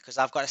because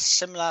I've got a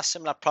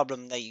similar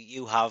problem that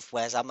you have,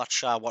 whereas I'm not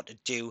sure what to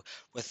do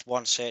with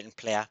one certain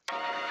player.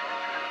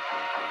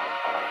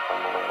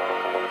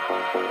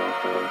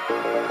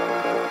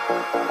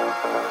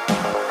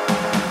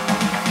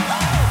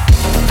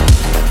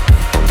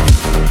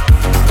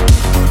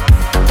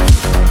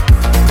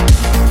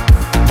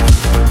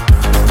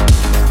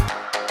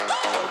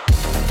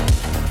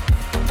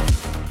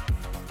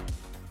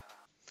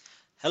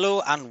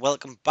 Hello and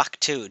welcome back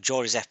to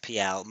George's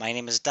FPL. My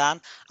name is Dan.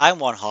 I'm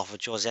one half of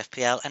George's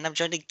FPL, and I'm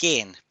joined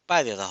again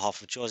by the other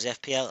half of George's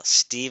FPL,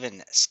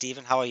 Stephen.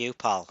 Stephen, how are you,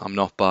 pal? I'm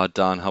not bad,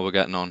 Dan. How we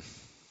getting on?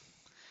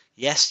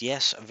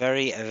 Yes,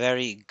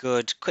 very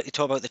good. Quickly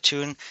talk about the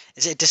tune.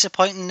 Is it a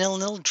disappointing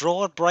 0-0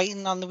 draw at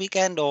Brighton on the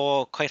weekend,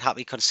 or quite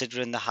happy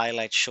considering the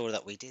highlights show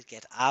that we did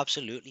get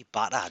absolutely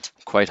battered?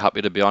 Quite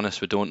happy to be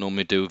honest. We don't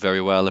normally do very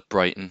well at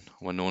Brighton.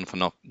 We're known for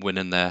not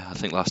winning there. I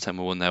think last time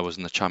we won there was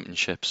in the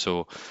Championship,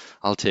 so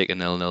I'll take a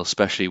 0-0,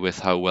 especially with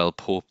how well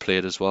Pope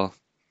played as well.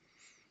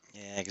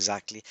 Yeah,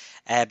 exactly.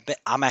 But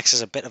Amex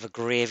is a bit of a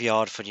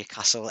graveyard for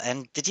Newcastle.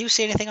 And did you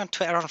see anything on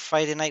Twitter on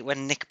Friday night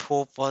when Nick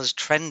Pope was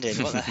trending?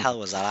 What the hell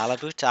was that all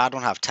about? I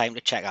don't have time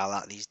to check all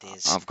that these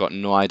days. I've got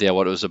no idea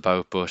what it was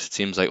about, but it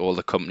seems like all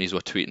the companies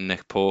were tweeting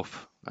Nick Pope.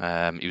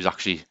 He was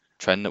actually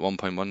trending at one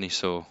point, wasn't he?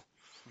 So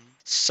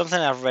Something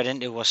I've read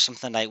into was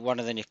something like one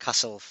of the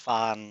Newcastle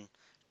fan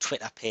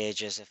Twitter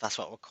pages, if that's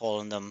what we're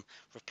calling them,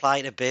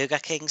 replied to Burger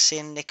King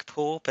saying Nick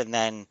Pope, and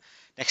then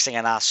next thing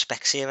I know,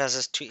 Specsavers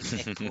is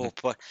tweeting Nick Pope.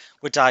 But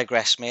we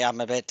digress, mate. I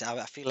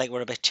feel like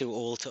we're a bit too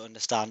old to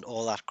understand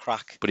all that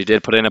crack. but he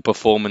did put in a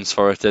performance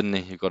for it, didn't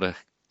he? You've got to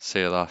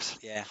say that.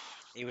 Yeah,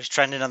 he was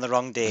trending on the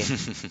wrong day.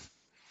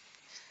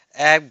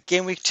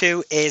 Game week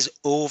 2 is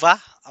over.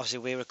 Obviously,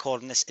 we're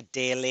recording this a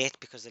day late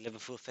because the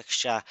Liverpool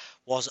fixture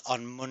was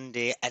on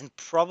Monday, and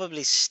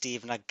probably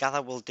Stephen, I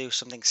gather we'll do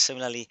something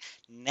similarly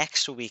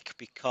next week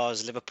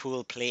because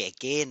Liverpool play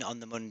again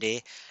on the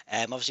Monday.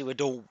 Obviously, we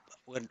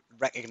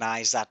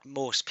recognise that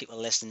most people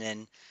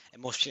listening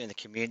and most people in the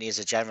community as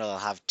a general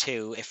have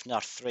two, if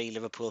not three,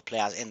 Liverpool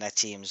players in their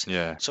teams.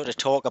 Yeah. So to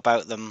talk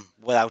about them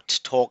without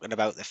talking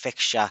about the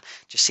fixture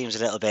just seems a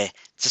little bit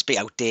just be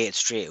outdated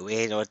straight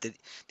away.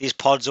 These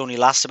pods only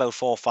last about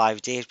 4 or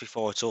 5 days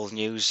before it's old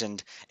news.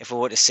 And if we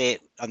were to say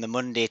it on the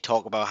Monday,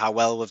 talk about how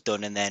well we've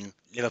done, and then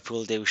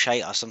Liverpool do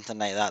shite or something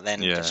like that,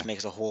 then it Yeah. just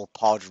makes the whole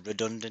pod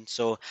redundant.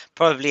 So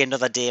probably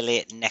another day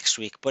late next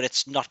week. But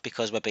it's not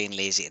because we're being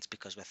lazy; it's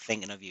because we're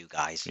thinking of you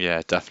guys.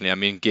 Yeah, definitely. I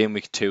mean, game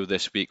week 2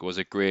 this week was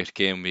a great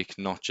game week,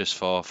 not just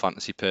for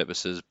fantasy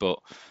purposes, but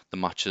the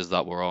matches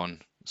that were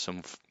on,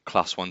 some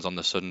class ones on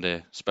the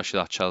Sunday, especially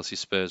that Chelsea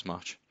Spurs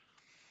match.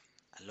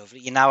 Lovely.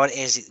 You know what it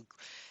is?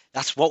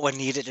 That's what we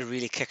needed to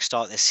really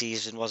kickstart this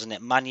season, wasn't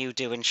it? Man U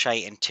doing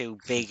shite and two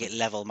big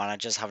level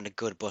managers having a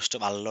good bust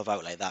up. I love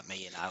out like that,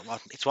 me.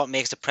 It's what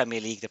makes the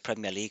Premier League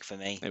for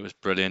me. It was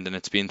brilliant, and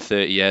it's been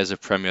 30 years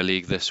of Premier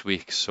League this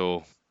week,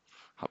 so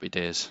happy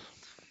days.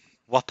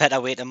 What better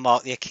way to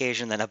mark the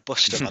occasion than a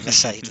bust up on the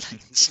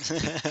sidelines?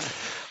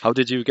 How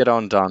did you get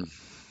on, Dan?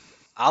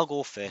 I'll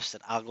go first.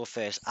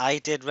 I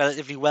did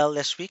relatively well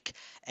this week.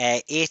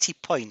 80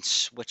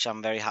 points, which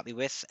I'm very happy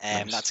with.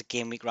 Nice. That's a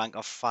game week rank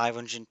of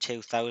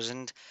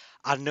 502,000.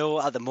 I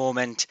know at the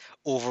moment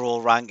overall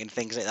rank and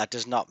things like that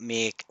does not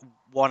make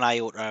one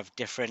iota of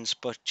difference,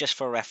 but just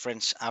for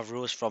reference, I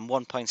rose from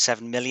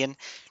 1.7 million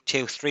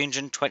to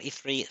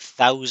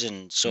 323,000.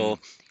 Mm. So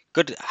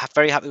good,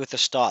 very happy with the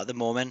start at the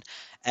moment.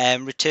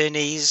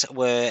 Returnees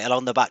were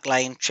along the back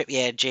line,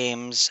 Trippier,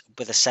 James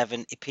with a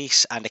 7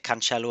 apiece and a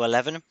Cancelo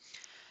 11.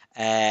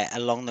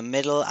 Along the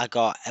middle, I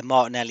got a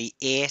Martinelli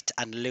 8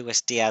 and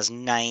Luis Diaz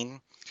 9.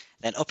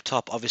 Then up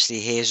top, obviously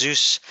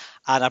Jesus,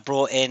 and I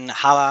brought in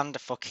Haaland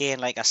for Kane,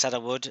 like I said I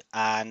would.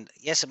 And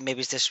yes,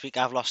 maybe this week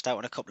I've lost out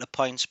on a couple of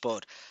points,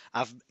 but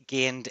I've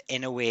gained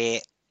in a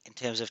way in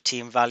terms of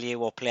team value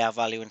or player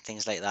value and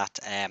things like that.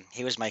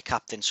 He was my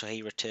captain, so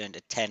he returned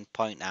a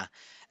 10-pointer.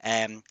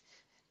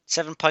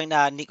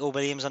 7-pointer Nico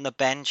Williams on the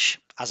bench.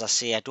 As I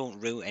say, I don't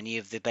root any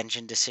of the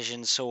benching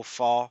decisions so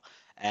far.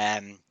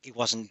 He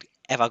wasn't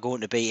ever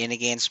going to be in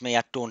against me.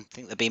 I don't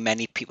think there'll be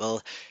many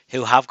people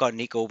who have got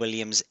Nico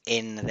Williams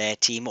in their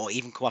team or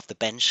even come off the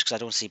bench because I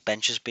don't see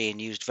benches being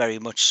used very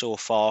much so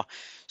far.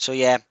 So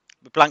yeah,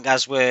 the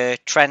blankers were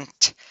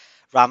Trent,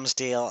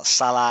 Ramsdale,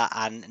 Salah,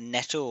 and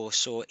Neto.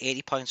 So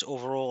 80 points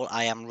overall.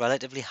 I am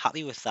relatively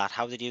happy with that.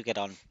 How did you get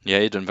on? Yeah,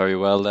 you done very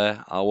well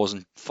there. I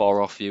wasn't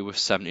far off you with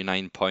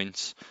 79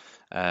 points.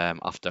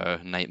 After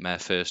a nightmare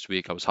first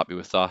week, I was happy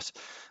with that.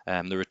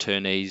 The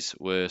returnees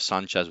were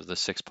Sanchez with a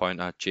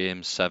 6-pointer,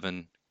 James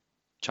 7,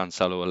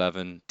 Cancelo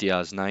 11,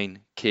 Diaz 9,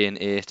 Kane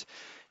 8,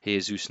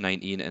 Jesus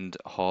 19, and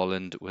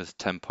Haaland with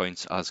 10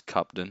 points as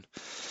captain.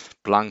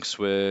 Blanks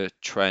were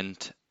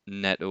Trent,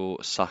 Neto,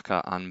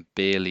 Saka, and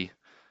Bailey.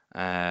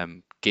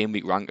 Game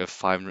week rank of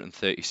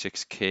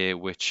 536k,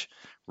 which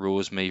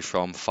rose me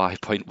from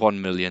 5.1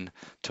 million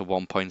to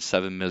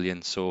 1.7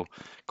 million, so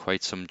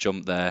quite some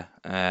jump there.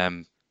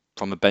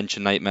 From a bench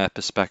and nightmare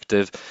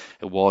perspective,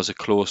 it was a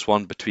close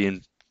one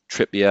between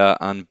Trippier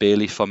and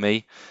Bailey for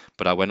me,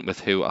 but I went with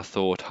who I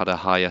thought had a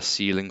higher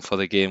ceiling for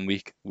the game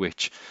week,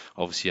 which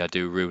obviously I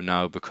do rue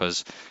now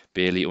because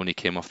Bailey only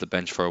came off the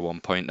bench for a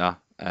one-pointer.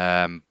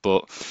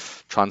 But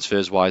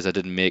transfers wise, I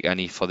didn't make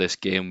any for this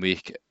game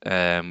week,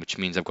 which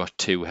means I've got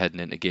two heading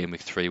into game week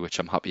 3, which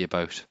I'm happy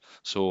about.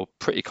 So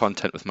pretty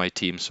content with my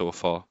team so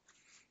far.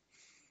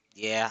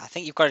 Yeah, I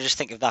think you've got to just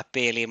think of that,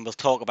 Bailey, and we'll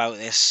talk about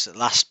this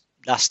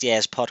last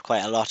year's pod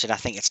quite a lot, and I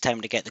think it's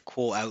time to get the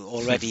quote out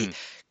already.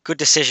 Good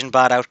decision,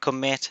 bad outcome,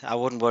 mate. I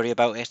wouldn't worry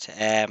about it.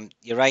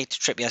 You're right,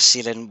 Trippier's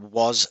ceiling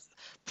was,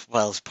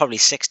 well, probably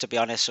 6 to be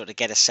honest, so to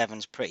get a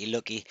 7's pretty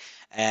lucky.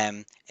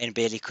 And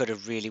Bailey could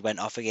have really went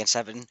off against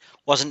Everton.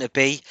 Wasn't to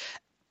be.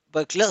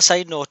 But little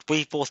side note,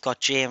 we've both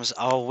got James.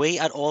 Are we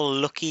at all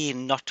lucky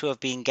not to have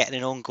been getting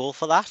an own goal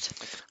for that?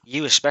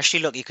 You especially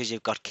lucky because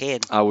you've got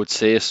Kane. I would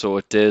say so.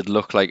 It did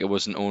look like it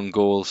was an own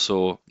goal,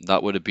 so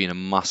that would have been a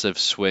massive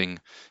swing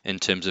in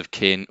terms of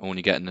Kane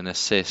only getting an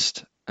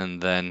assist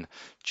and then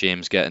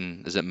James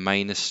getting, is it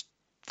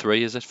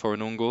 -3, is it, for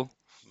an own goal?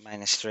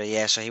 -3,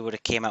 yeah. So he would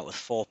have came out with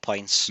 4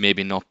 points.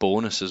 Maybe not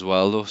bonus as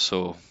well, though,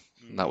 so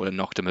that would have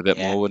knocked him a bit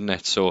Yeah, more, wouldn't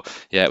it? So,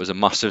 yeah, it was a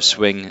massive would have.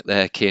 swing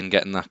there, Kane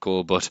getting that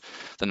goal, but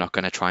they're not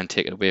going to try and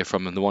take it away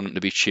from him. They want him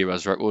to beat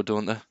Shearer's record,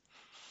 don't they?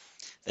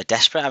 They're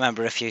desperate. I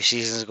remember a few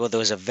seasons ago there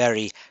was a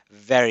very,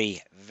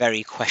 very,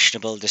 very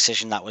questionable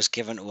decision that was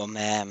given to him.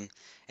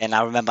 And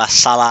I remember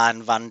Salah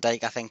and Van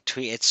Dijk, I think,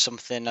 tweeted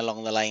something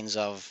along the lines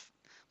of,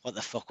 "What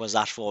the fuck was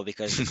that for?"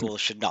 Because the goal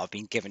should not have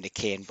been given to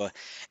Kane, but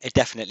it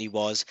definitely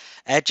was.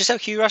 Just out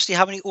of curiosity,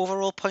 how many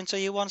overall points are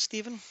you on,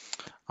 Stephen?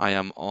 I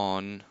am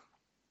on,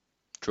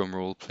 drum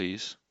roll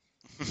please,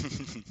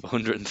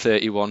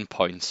 131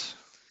 points.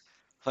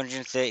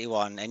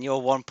 131, and you're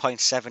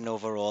 1.7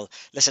 overall.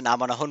 Listen,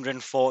 I'm on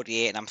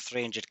 148 and I'm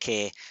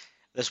 300k.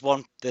 There's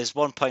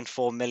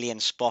 1.4 million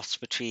spots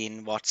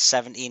between what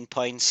 17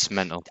 points. It's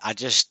mental. I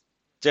just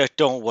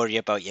don't worry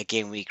about your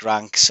game week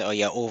ranks or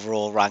your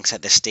overall ranks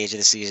at this stage of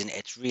the season.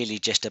 It's really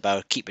just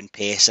about keeping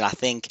pace. And I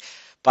think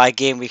by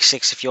game week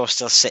 6, if you're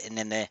still sitting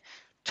in the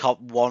top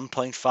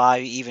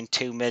 1.5, even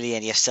 2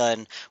 million, you're still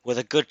in with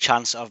a good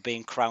chance of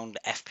being crowned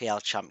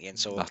FPL champion.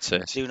 So That's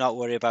it. do not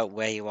worry about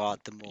where you are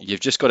at the moment. You've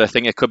just got to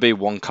think it could be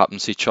one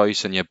captaincy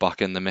choice and you're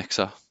back in the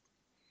mixer.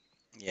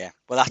 Yeah,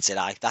 well, that's it.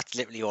 That's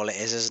literally all it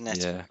is, isn't it?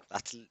 Yeah.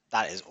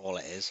 That is all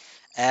it is.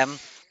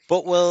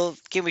 But we'll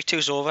game week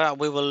two's over. And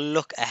we will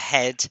look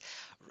ahead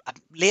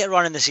later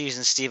on in the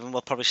season. Stephen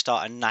will probably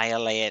start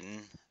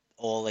annihilating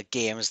all the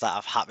games that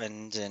have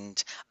happened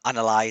and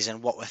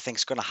analysing what we think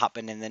is going to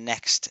happen in the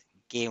next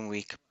game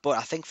week. But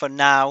I think for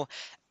now,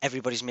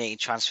 everybody's making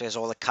transfers.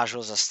 All the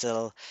casuals are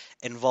still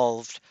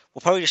involved.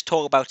 We'll probably just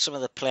talk about some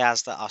of the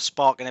players that are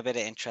sparking a bit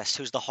of interest.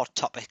 Who's the hot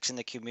topics in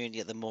the community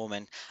at the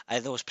moment? Are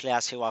those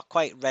players who are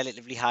quite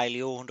relatively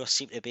highly owned or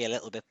seem to be a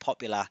little bit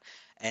popular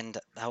and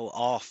who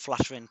are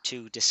flattering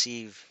to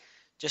deceive?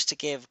 Just to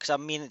give, because I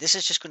mean, this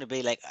is just going to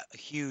be like a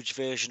huge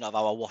version of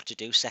our what to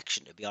do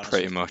section, to be honest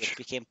Pretty with you, much. which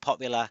became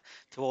popular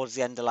towards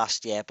the end of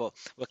last year. But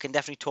we can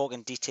definitely talk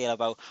in detail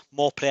about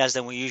more players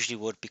than we usually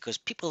would because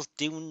people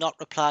do not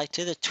reply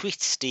to the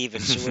tweets, Stephen.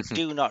 So we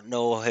do not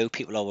know who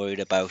people are worried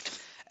about.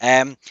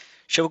 Um,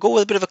 Shall we go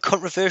with a bit of a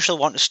controversial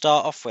one to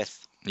start off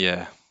with?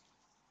 Yeah.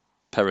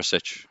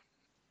 Perisic.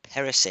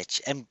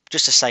 Perisic. And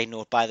just a side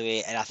note, by the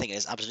way, and I think it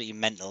is absolutely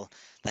mental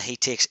that he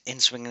takes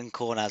in-swinging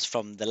corners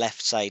from the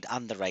left side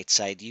and the right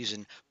side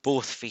using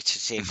both feet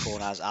to take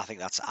corners. I think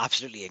that's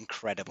absolutely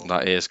incredible.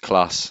 That is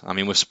class. I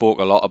mean, we spoke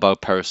a lot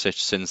about Perisic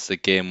since the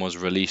game was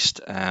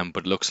released,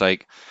 but looks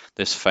like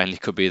this finally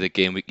could be the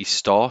game week he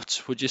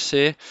starts, would you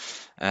say?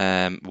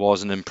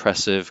 Was an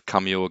impressive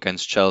cameo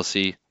against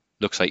Chelsea.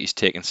 Looks like he's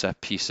taking set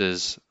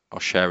pieces or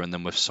sharing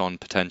them with Son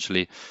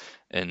potentially,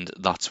 and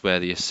that's where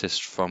the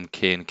assist from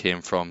Kane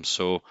came from.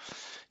 So,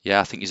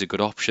 yeah, I think he's a good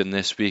option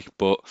this week,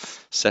 but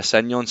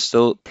Sessegnon's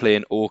still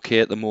playing okay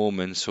at the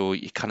moment, so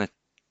you kind of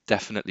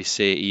definitely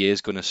say he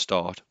is going to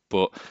start,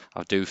 but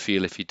I do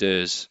feel if he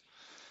does,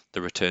 the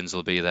returns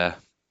will be there.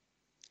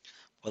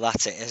 Well,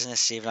 that's it, isn't it,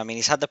 Stephen? I mean,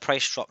 he's had the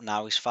price drop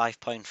now. He's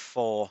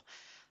 5.4.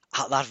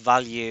 At that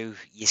value,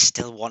 you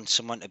still want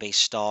someone to be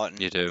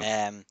starting. You do.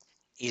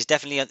 He's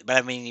definitely, but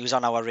I mean, he was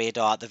on our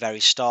radar at the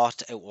very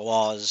start. It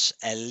was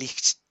a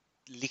leaked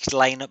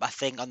lineup, I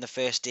think, on the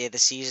first day of the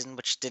season,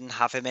 which didn't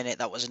have him in it.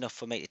 That was enough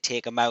for me to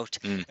take him out.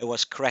 Mm. It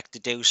was correct to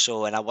do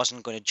so, and I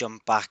wasn't going to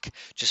jump back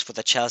just for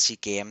the Chelsea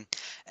game.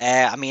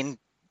 I mean,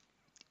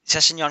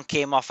 Sessegnon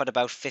came off at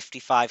about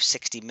 55,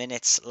 60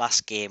 minutes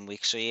last game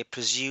week, so you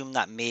presume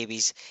that maybe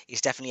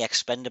he's definitely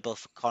expendable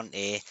for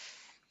Conte.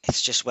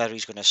 It's just whether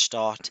he's going to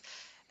start.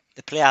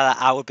 The player that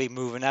I would be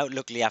moving out,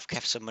 luckily I've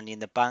kept some money in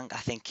the bank. I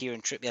think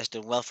Kieran Trippier's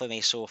done well for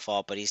me so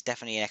far, but he's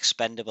definitely an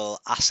expendable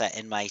asset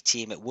in my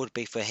team. It would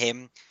be for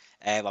him.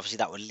 Obviously,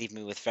 that would leave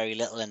me with very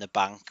little in the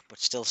bank, but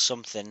still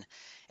something.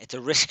 It's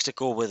a risk to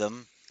go with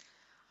him.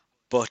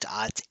 But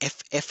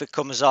if it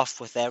comes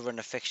off with their run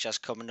of fixtures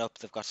coming up,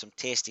 they've got some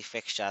tasty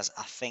fixtures.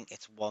 I think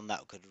it's one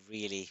that could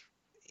really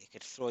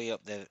could throw you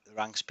up the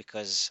ranks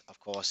because, of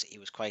course, he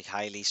was quite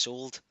highly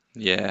sold.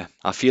 Yeah,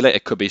 I feel like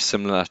it could be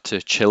similar to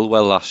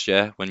Chilwell last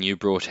year when you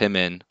brought him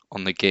in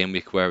on the game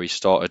week where he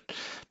started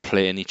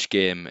playing each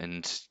game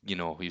and he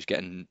was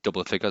getting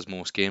double figures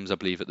most games, I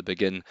believe, at the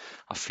beginning.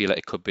 I feel like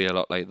it could be a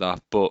lot like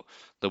that. But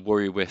the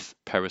worry with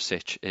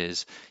Perisic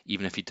is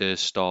even if he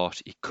does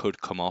start, he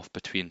could come off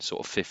between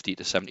sort of 50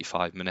 to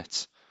 75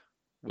 minutes,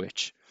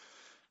 which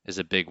is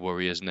a big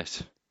worry, isn't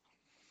it?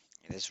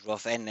 It is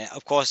rough, and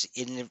of course,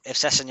 if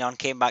Sessegnon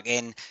came back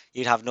in,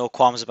 you'd have no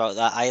qualms about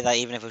that either,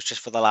 even if it was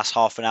just for the last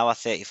half an hour,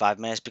 35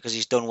 minutes, because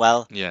he's done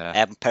well. Yeah,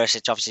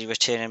 Perisic obviously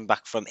returning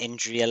back from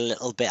injury a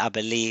little bit, I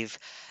believe.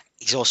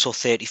 He's also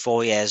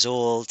 34 years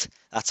old.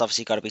 That's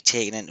obviously got to be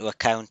taken into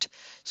account.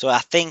 So I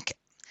think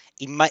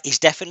he's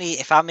definitely,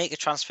 if I make a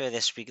transfer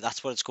this week,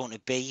 that's what it's going to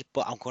be,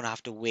 but I'm going to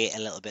have to wait a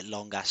little bit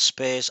longer.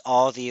 Spurs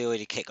are the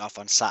early kick-off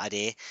on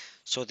Saturday,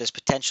 so there's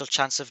potential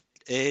chance of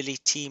early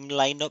team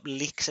lineup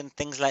leaks and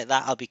things like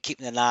that. I'll be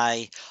keeping an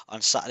eye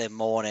on Saturday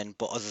morning,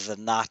 but other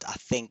than that, I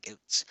think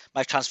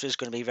my transfer is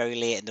going to be very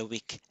late in the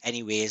week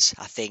anyways,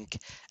 I think.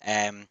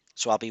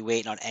 So I'll be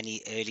waiting on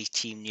any early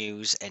team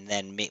news and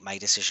then make my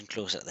decision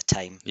closer at the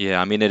time. yeah.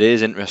 I mean, it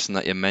is interesting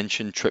that you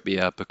mentioned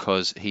Trippier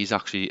because he's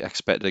actually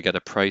expected to get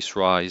a price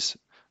rise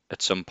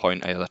at some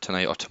point either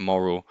tonight or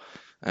tomorrow.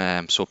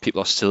 So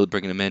people are still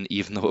bringing him in,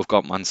 even though we've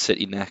got Man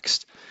City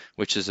next,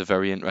 which is a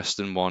very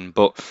interesting one.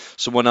 But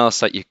someone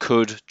else that you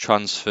could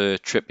transfer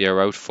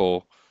Trippier out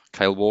for,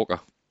 Kyle Walker.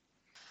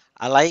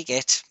 I like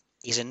it.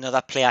 He's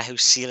another player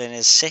whose ceiling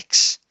is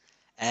six.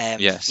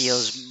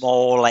 Feels Yes,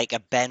 more like a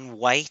Ben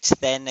White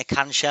than a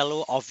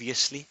Cancelo,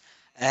 obviously.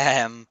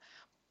 Um,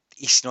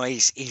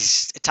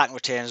 his attacking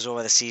returns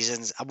over the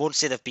seasons. I won't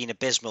say they've been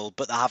abysmal,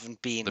 but they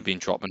haven't they've been. been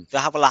dropping. They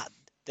have a lot.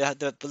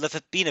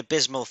 They've been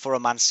abysmal for a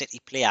Man City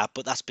player,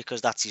 but that's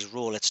because that's his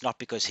role. It's not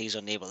because he's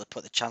unable to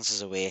put the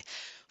chances away.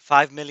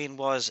 5 million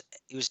was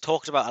he was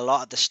talked about a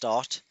lot at the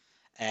start.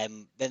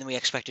 Then we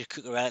expected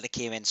Cucurella to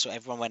came in, so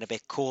everyone went a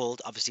bit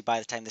cold. Obviously, by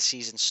the time the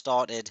season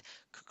started,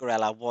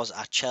 Cucurella was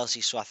at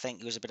Chelsea, so I think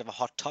he was a bit of a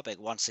hot topic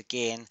once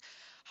again.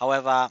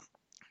 However,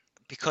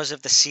 because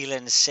of the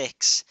ceiling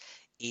six,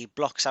 he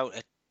blocks out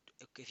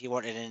if you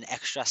wanted an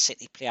extra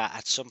City player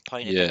at some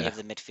point, if any Yeah, of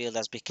the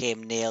midfielders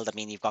became nailed. I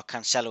mean, you've got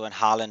Cancelo and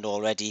Haaland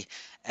already.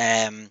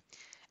 Um,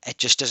 it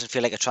just doesn't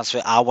feel like a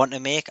transfer I want to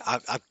make.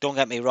 I don't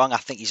get me wrong. I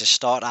think he's a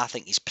starter. I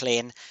think he's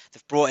playing.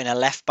 They've brought in a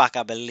left back,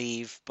 I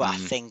believe, but I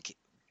mm, think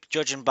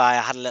judging by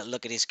I had a little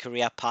look at his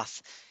career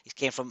path. He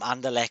came from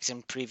Anderlecht,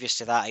 and previous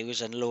to that, he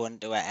was on loan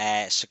to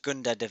a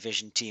Segunda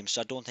division team.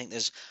 So I don't think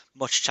there's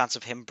much chance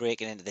of him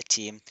breaking into the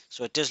team.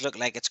 So it does look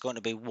like it's going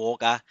to be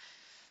Walker,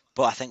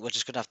 but I think we're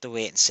just going to have to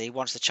wait and see.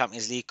 Once the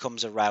Champions League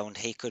comes around,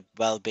 he could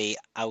well be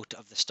out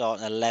of the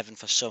starting 11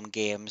 for some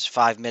games.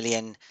 5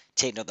 million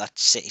taking up that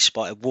City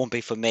spot. It won't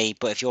be for me,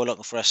 but if you're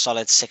looking for a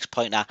solid 6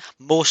 pointer,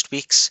 most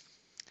weeks,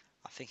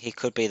 I think he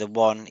could be the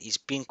one. He's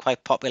been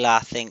quite popular, I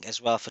think,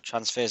 as well for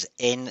transfers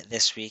in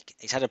this week.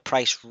 He's had a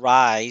price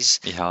rise,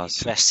 he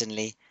has.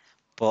 interestingly,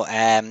 but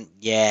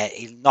yeah,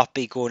 he'll not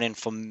be going in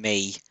for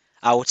me.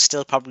 I would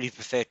still probably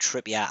prefer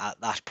Trippier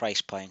at that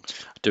price point.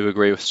 I do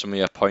agree with some of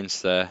your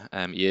points there.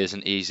 He is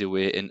an easy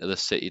way into the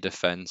City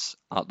defence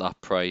at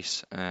that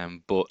price,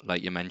 but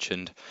like you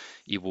mentioned,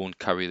 he won't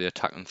carry the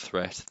attacking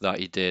threat that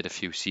he did a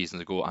few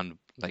seasons ago, and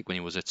like when he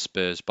was at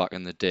Spurs back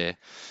in the day.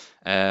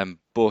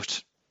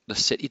 But the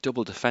City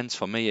double defence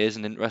for me is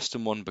an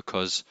interesting one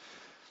because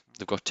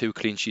they've got 2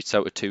 clean sheets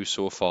out of 2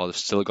 so far. They've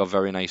still got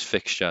very nice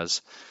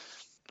fixtures.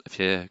 If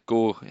you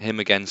go him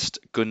against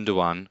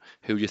Gundogan,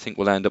 who do you think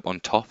will end up on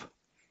top?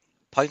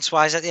 Points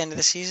wise at the end of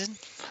the season,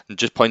 And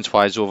just points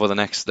wise over the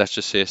next, let's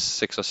just say,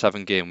 6 or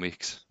 7 game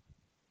weeks.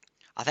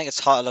 I think it's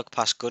hard to look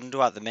past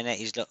Gundo at the minute.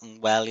 He's looking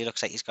well. He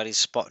looks like he's got his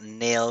spot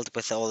nailed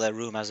with all the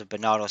rumours of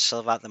Bernardo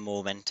Silva at the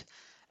moment.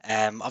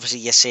 Obviously,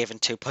 you're saving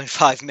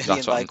 2.5 million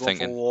That's what by I'm going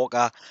for thinking.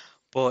 Walker,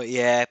 but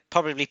yeah,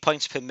 probably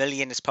points per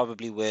million is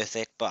probably worth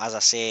it. But as I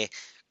say,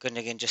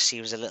 Gundogan just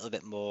seems a little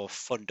bit more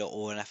fun to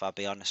own, if I'll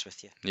be honest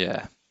with you.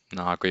 Yeah,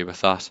 no, I agree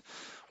with that.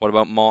 What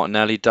about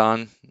Martinelli,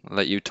 Dan? I'll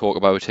let you talk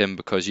about him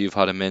because you've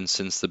had him in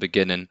since the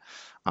beginning,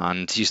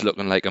 and he's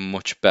looking like a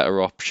much better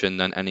option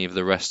than any of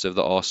the rest of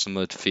the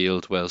Arsenal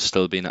midfield, while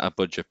still being at a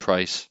budget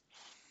price.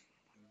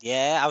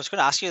 Yeah, I was going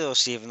to ask you though,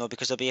 Stephen, though,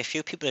 because there'll be a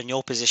few people in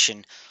your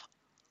position.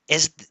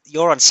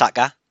 You're on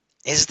Saka?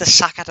 Is the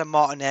Saka to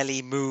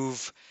Martinelli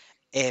move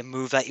a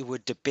move that you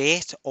would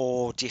debate,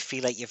 or do you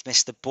feel like you've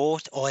missed the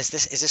boat, or is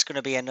this going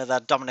to be another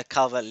Dominic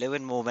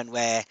Calvert-Lewin moment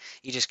where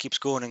he just keeps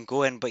going and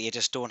going, but you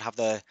just don't have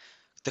the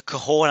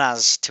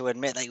cojones to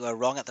admit that you were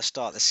wrong at the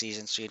start of the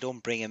season, so you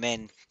don't bring him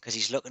in because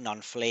he's looking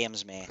on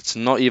flames, mate. It's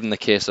not even the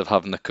case of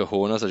having the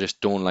cojones. I just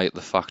don't like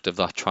the fact of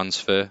that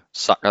transfer.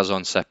 Saka's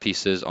on set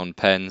pieces, on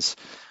pens.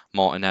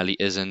 Martinelli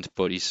isn't,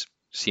 but he's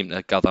seemed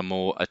to gather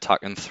more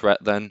attacking threat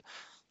than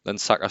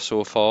Saka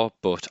so far.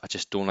 But I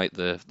just don't like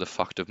the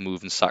fact of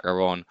moving Saka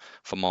on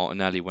for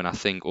Martinelli when I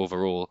think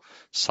overall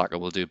Saka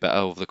will do better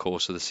over the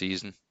course of the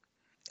season.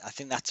 I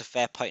think that's a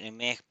fair point to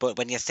make, but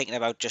when you're thinking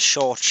about just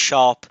short,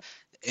 sharp,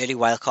 early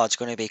wildcard's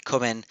going to be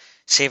coming,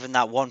 saving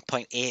that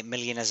 1.8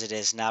 million as it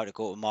is now to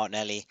go to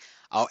Martinelli.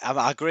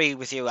 I agree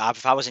with you.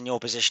 If I was in your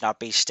position, I'd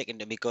be sticking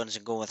to my guns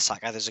and going with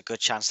Saka. There's a good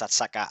chance that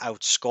Saka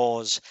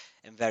outscores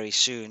him very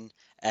soon.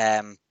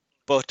 Um,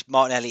 but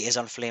Martinelli is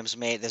on flames,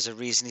 mate. There's a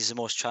reason he's the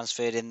most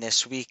transferred in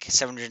this week.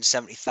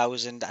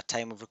 770,000 at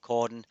time of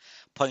recording, zero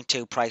point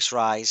 0.2 price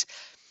rise.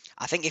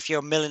 I think if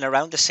you're milling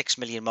around the 6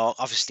 million mark,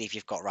 obviously if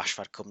you've got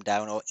Rashford come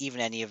down or even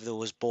any of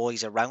those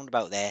boys around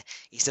about there,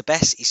 he's the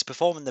best. He's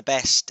performing the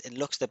best and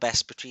looks the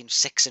best between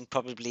 6 and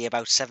probably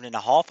about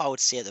 7.5, I would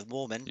say at the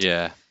moment.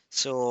 Yeah,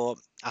 So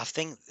I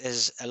think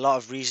there's a lot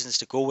of reasons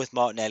to go with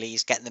Martinelli.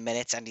 He's getting the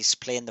minutes and he's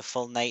playing the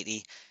full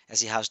 90 as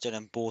he has done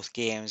in both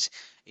games.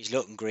 He's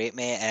looking great,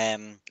 mate.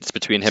 it's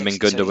between him and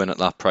Six, sorry, Gundogan at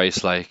that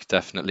price, like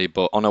definitely.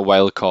 But on a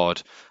wild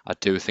card, I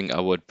do think I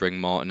would bring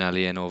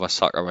Martinelli in over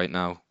Saka right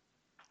now.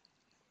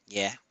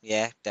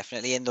 yeah,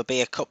 definitely. And there'll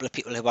be a couple of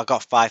people who have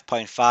got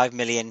 5.5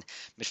 million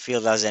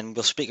midfielders in.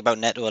 We'll speak about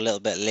Neto a little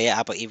bit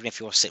later, but even if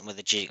you were sitting with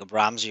a Jacob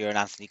Ramsey or an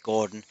Anthony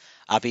Gordon,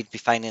 I'd be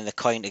finding the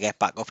coin to get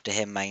back up to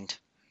him, mind.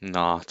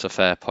 No, it's a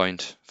fair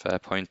point. Fair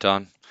point,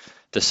 Dan.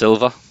 De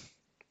Silva.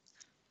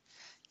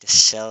 De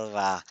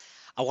Silva.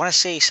 I want to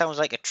say he sounds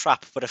like a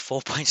trap, but at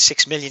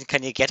 4.6 million,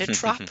 can you get a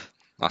trap?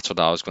 That's what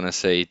I was going to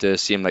say. He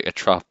does seem like a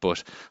trap,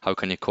 but how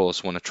can you call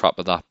someone a trap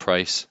at that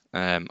price?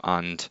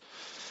 And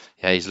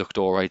yeah, he's looked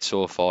all right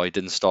so far. He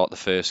didn't start the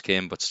first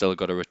game, but still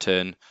got a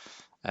return.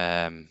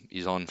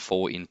 He's on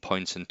 14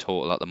 points in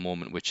total at the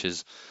moment, which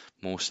is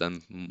more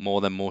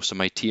than most of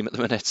my team at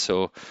the minute.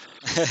 So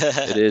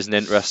it is an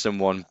interesting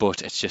one,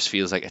 but it just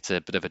feels like it's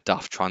a bit of a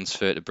daft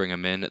transfer to bring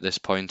him in at this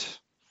point.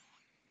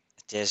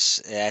 There's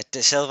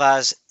De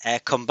Silva's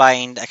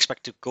combined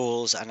expected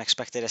goals and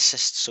expected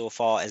assists so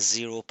far is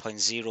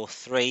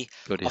 0.03.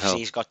 Bloody Obviously, hell.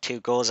 he's got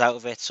 2 goals out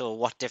of it, so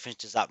what difference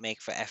does that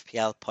make for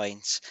FPL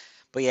points?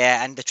 But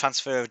yeah, and the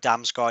transfer of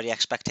Damsgaard, you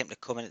expect him to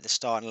come in at the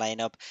starting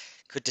lineup.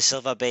 Could De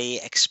Silva be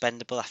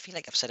expendable? I feel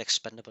like I've said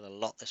expendable a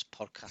lot this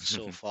podcast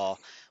so far.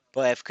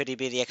 But if could he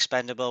be the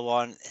expendable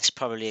one? It's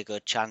probably a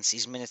good chance.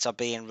 His minutes are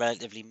being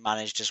relatively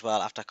managed as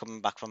well after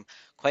coming back from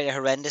quite a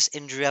horrendous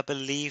injury, I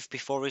believe,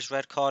 before his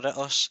red card at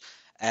us.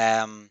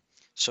 Um,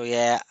 so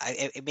yeah,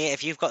 mate,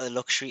 if you've got the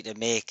luxury to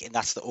make, and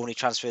that's the only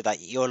transfer that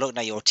you're looking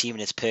at your team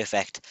and it's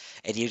perfect,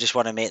 and you just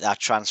want to make that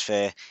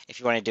transfer, if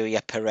you want to do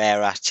your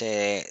Pereira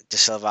to De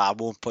Silva, I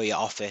won't put you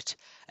off it.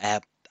 Uh,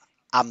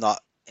 I'm not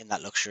in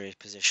that luxury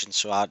position,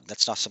 so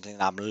that's not something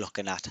that I'm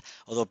looking at.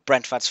 Although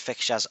Brentford's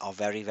fixtures are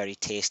very, very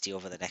tasty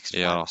over the next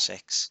five Yeah. or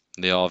six.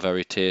 They are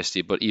very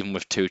tasty, but even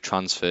with 2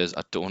 transfers,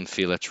 I don't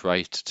feel it's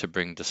right to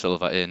bring De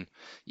Silva in,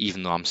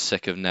 even though I'm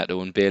sick of Neto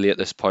and Bailey at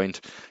this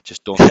point. I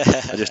just don't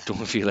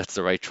feel it's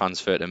the right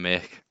transfer to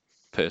make,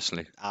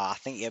 personally. I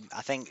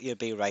think you'll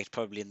be right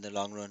probably in the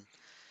long run.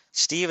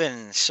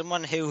 Stephen,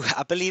 someone who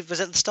I believe was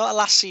at the start of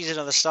last season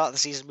or the start of the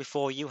season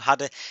before you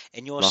had it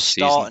in your Last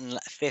season, starting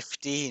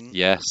 15.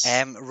 yes.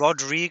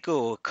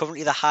 Rodrigo,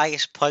 currently the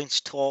highest points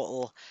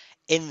total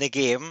in the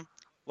game.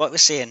 What we're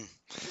saying?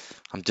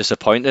 I'm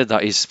disappointed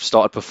that he's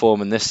started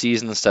performing this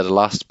season instead of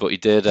last, but he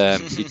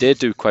did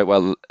do quite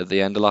well at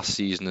the end of last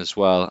season as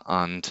well,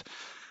 and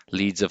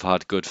Leeds have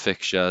had good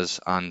fixtures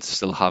and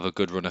still have a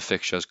good run of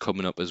fixtures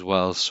coming up as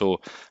well.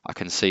 So I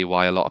can see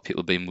why a lot of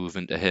people have been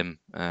moving to him.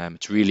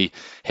 It's really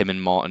him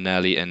and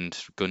Martinelli and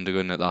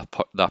Gundogan at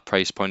that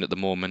price point at the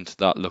moment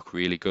that look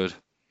really good.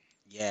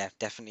 Yeah,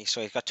 definitely.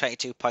 So he's got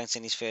 22 points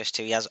in his first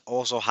two. He has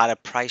also had a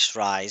price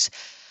rise.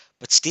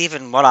 But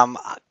Stephen, what I'm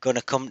going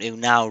to come to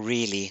now,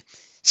 really,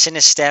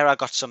 Sinistera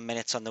got some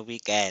minutes on the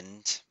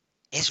weekend.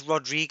 Is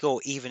Rodrigo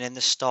even in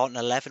the starting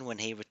 11 when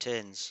he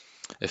returns?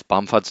 If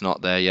Bamford's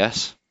not there,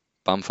 yes.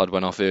 Bamford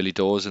went off early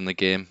doors in the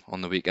game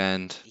on the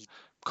weekend. He,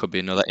 Could be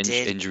he another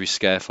did. injury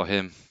scare for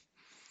him.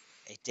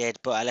 It did,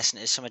 but I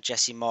listened to some of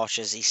Jesse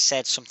Marsh's. He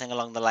said something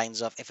along the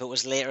lines of, if it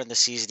was later in the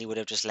season, he would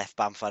have just left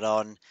Bamford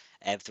on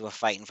if they were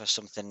fighting for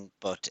something.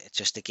 But it's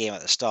just a game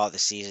at the start of the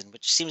season,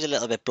 which seems a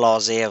little bit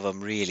blasé of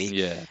him, really.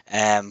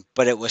 Yeah.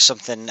 But it was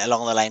something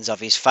along the lines of,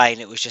 he's fine.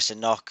 It was just a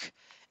knock.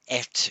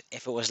 If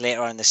it was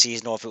later on in the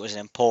season or if it was an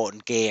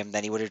important game,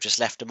 then he would have just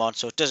left him on.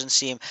 So it doesn't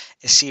seem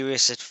as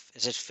serious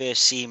as it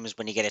first seems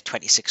when you get a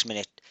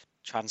 26-minute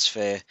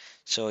transfer.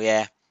 So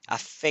yeah, I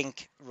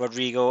think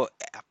Rodrigo,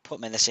 I put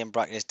him in the same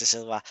bracket as De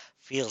Silva,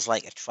 feels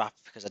like a trap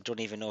because I don't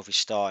even know if he's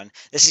starting.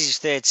 This is his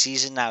third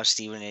season now,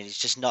 Stephen, and he's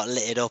just not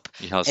lit it up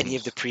He any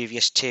of the hasn't.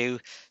 previous two.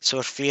 So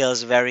it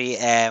feels very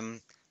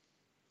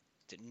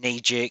knee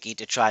jerky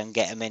to try and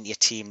him into your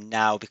team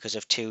now because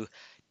of two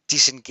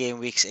decent game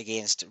weeks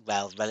against,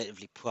 well,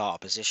 relatively poor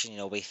opposition. You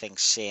know, we think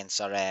Saints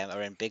are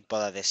in big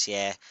bother this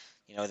year.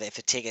 You know, that if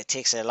it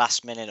takes a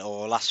last minute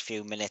or last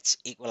few minutes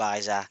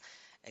equaliser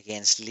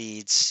against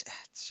Leeds,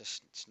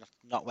 it's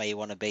not where you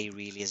want to be,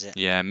 really, is it?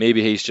 Yeah,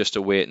 maybe he's just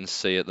a wait and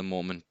see at the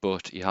moment,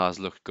 but he has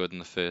looked good in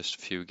the first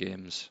few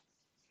games.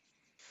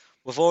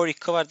 We've already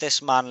covered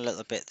this man a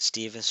little bit,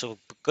 Stephen. So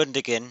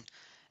Gundogan,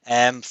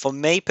 for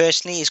me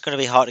personally, it's going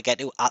to be hard to get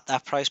to at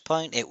that price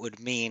point. It would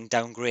mean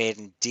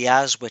downgrading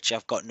Diaz, which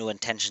I've got no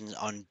intentions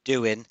on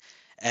doing.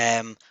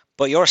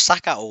 But you're a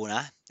Saka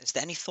owner. Is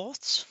there any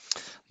thoughts?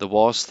 There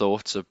was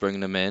thoughts of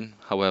bringing him in.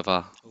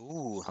 However,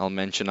 Ooh, I'll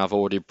mention I've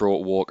already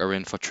brought Walker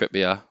in for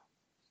Trippier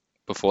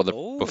before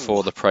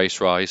oh, the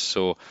price rise,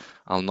 so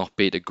I'll not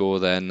be to go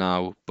there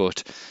now.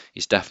 But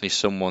he's definitely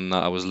someone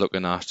that I was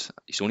looking at.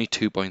 He's only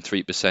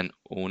 2.3%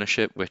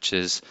 ownership, which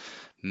is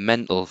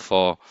mental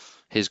for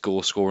his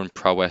goal scoring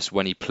prowess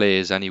when he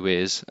plays.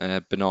 Anyways,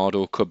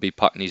 Bernardo could be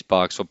packing his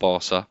bags for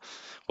Barca,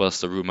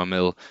 whilst the rumour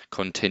mill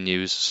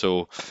continues.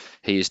 So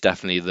he is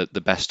definitely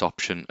the best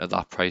option at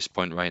that price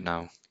point right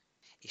now.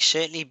 he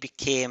certainly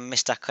became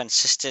Mr.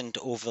 Consistent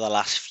over the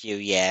last few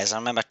years. I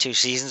remember 2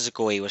 seasons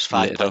ago he was He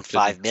lit it up,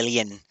 didn't he? 5.5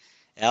 million.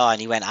 Oh,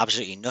 and he went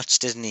absolutely nuts,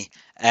 didn't he?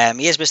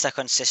 He is Mr.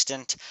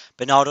 Consistent.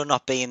 Bernardo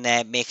not being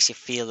there makes you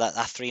feel that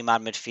that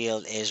three-man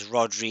midfield is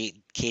Rodri,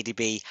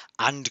 KDB,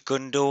 and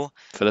Gundo.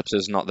 Phillips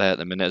is not there at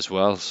the minute as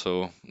well,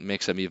 so it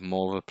makes him even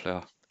more of a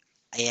player.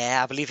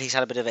 Yeah, I believe he's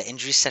had a bit of an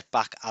injury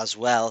setback as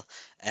well.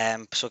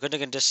 So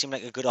Gundogan does seem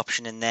like a good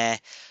option in there.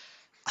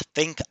 I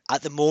think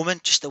at the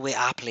moment, just the way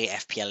I play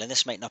FPL, and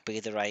this might not be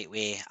the right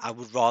way, I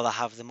would rather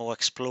have the more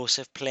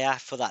explosive player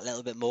for that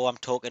little bit more. I'm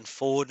talking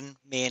Foden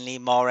mainly.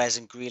 Mahrez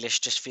and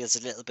Grealish just feels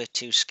a little bit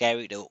too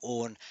scary to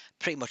own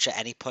pretty much at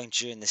any point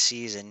during the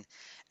season.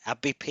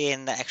 I'd be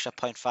paying the extra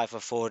point 0.5 for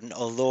Foden,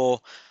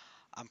 although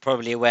I'm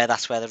probably aware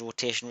that's where the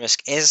rotation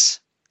risk is.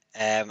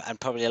 And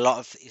probably a lot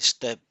of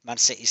the Man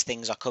City's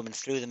things are coming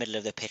through the middle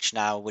of the pitch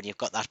now when you've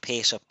got that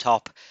pace up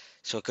top.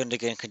 So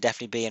Gundogan can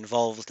definitely be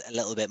involved a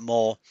little bit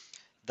more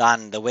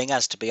than the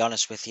wingers, to be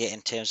honest with you,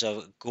 in terms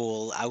of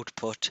goal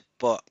output.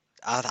 But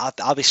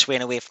I'll be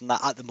swaying away from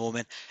that at the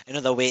moment.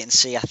 Another wait and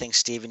see, I think,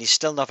 Stephen. He's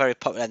still not very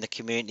popular in the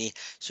community,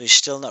 so he's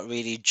still not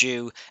really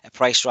due a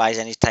price rise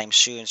anytime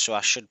soon. So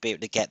I should be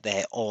able to get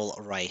there all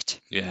right.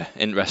 Yeah,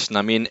 interesting.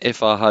 I mean,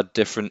 if I had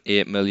different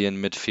 8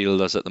 million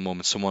midfielders at the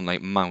moment, someone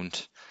like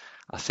Mount,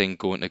 I think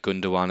going to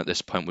Gundogan at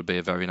this point would be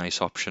a very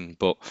nice option.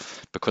 But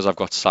because I've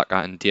got Saka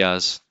and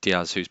Diaz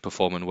who's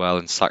performing well,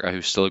 and Saka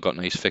who's still got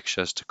nice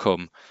fixtures to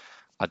come,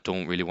 I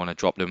don't really want to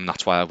drop them.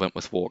 That's why I went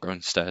with Walker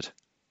instead.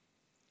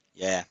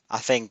 Yeah, I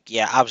think,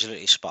 yeah,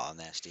 absolutely spot on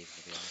there, Stephen,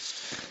 to be honest.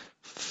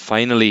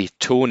 Finally,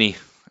 Tony.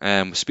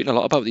 We're speaking a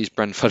lot about these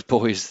Brentford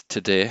boys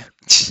today.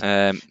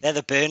 They're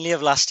the Burnley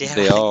of last year, I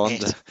They think, are,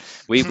 mate.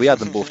 we had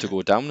them both to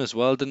go down as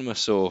well, didn't we?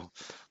 So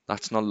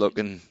that's not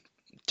looking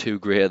too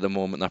great at the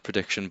moment, that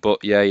prediction. But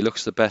yeah, he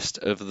looks the best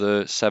of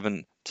the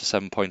 7 to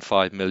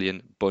 7.5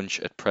 million bunch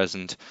at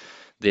present.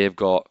 They've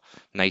got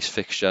nice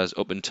fixtures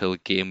up until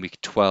game week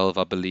 12,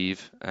 I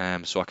believe.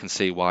 So I can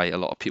see why a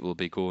lot of people will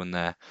be going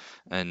there.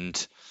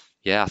 And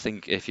yeah, I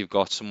think if you've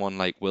got someone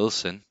like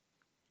Wilson,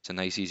 it's a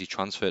nice, easy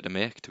transfer to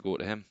make to go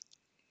to him.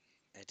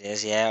 It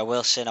is, yeah.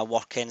 Wilson, a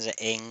Watkins, a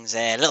Ings.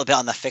 A little bit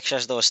on the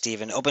fixtures though,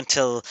 Stephen. Up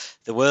until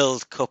the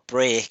World Cup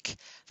break,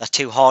 the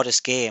two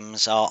hardest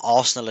games are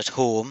Arsenal at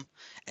home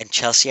and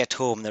Chelsea at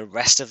home. The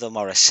rest of them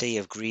are a sea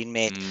of green,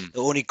 mate. Mm,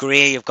 The only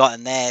grey you've got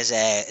in there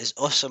is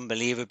us,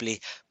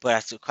 unbelievably, but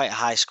it's quite a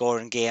high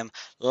scoring game.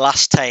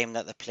 Last time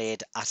that they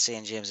played at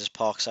St James's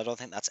Park, so I don't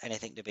think that's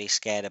anything to be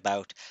scared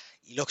about.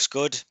 He looks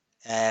good.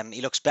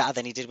 He looks better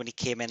than he did when he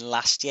came in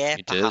last year.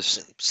 it Perhaps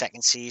is.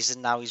 second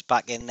season now he's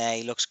back in there.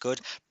 He looks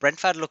good.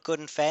 Brentford look good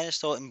in fairness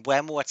though. And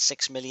Wemo at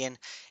 6 million.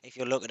 If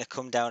you're looking to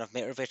come down of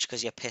Mitrovic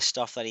because you're pissed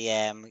off that he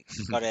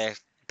got a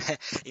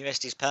he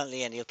missed his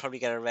penalty and he'll probably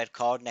get a red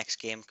card next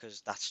game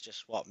because that's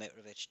just what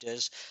Mitrovic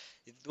does.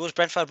 Those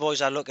Brentford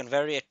boys are looking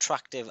very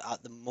attractive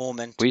at the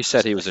moment We because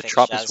said he of the was a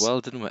trap as fixtures.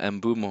 well, didn't we?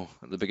 Mbumo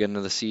at the beginning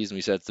of the season,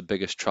 we said it's the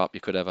biggest trap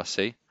you could ever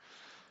see.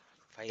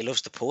 He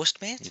loves the post,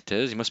 He mate.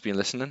 does. He must be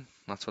listening.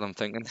 That's what I'm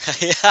thinking.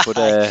 Yeah, But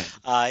aye, uh,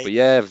 aye. but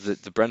yeah,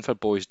 the Brentford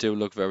boys do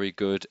look very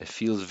good. It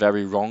feels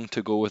very wrong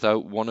to go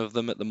without one of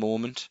them at the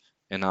moment,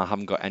 and I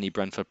haven't got any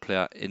Brentford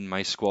player in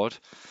my squad.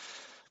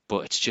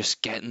 But it's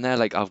just getting there.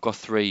 Like I've got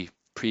three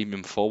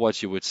premium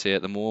forwards, you would say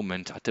at the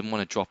moment. I didn't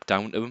want to drop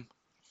down to them.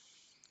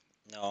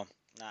 No,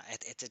 nah,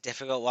 it's a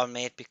difficult one,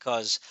 mate,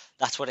 because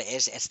that's what it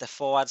is. It's the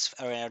forwards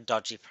are in a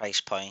dodgy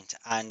price point,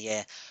 and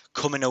you're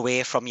coming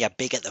away from your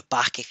big at the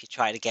back if you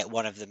try to get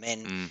one of them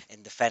Mm,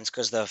 in defence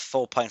because they're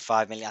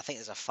 4.5 million. I think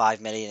there's a 5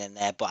 million in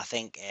there, but I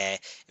think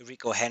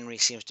Rico Henry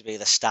seems to be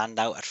the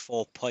standout at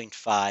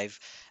 4.5.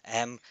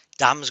 Um,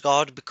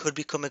 Damsgaard could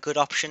become a good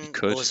he option.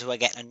 could. Those who are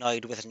getting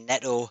annoyed with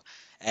Neto,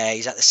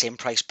 he's at the same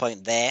price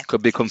point there.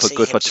 Could I can become for see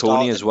good for him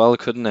Tony as starting. well,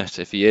 couldn't it?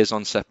 If he is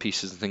on set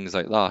pieces and things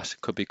like that,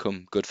 it could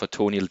become good for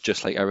Tony,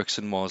 just like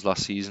Ericsson was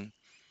last season.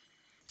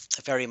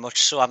 Very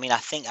much so. I mean, I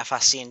think if I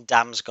seen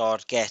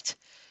Damsgaard get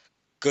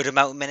good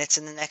amount of minutes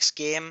in the next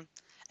game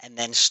and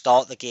then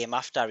start the game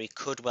after, he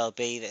could well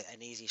be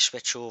an easy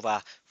switch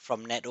over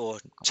from Neto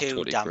I to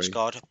totally agree.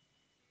 Damsgaard.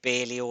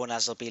 Bailey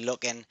owners will be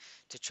looking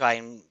to try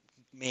and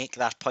make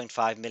that point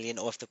 0.5 million,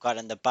 or if they've got it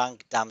in the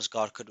bank,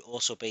 Damsgaard could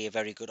also be a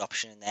very good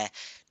option in there.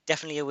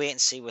 Definitely a wait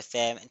and see with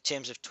them. In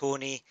terms of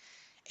Tony,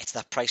 it's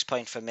that price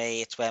point for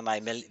me. It's where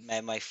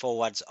my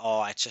forwards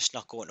are. It's just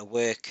not going to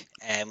work.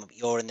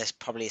 You're in this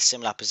probably a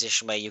similar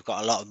position where you've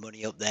got a lot of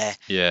money up there,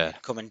 Yeah,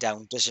 and coming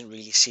down doesn't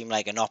really seem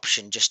like an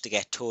option just to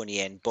get Tony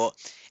in. But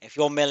if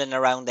you're milling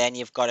around, then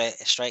you've got a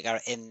striker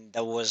in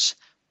those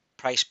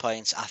price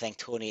points. I think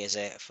Tony is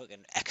a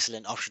fucking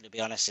excellent option, to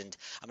be honest. And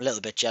I'm a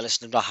little bit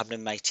jealous of not having him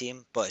in my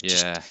team, but it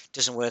just yeah,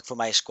 doesn't work for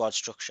my squad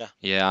structure.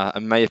 yeah.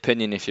 In my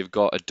opinion, if you've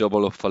got a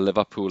double up for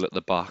Liverpool at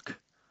the back,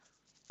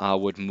 I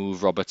would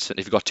move Robertson.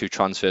 If you've got two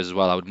transfers as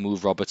well, I would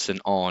move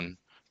Robertson on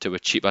to a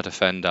cheaper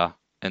defender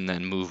and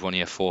then move one of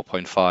your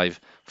 4.5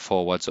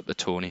 forwards up to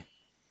Tony.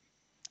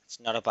 It's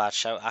not a bad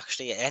shout,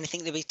 actually.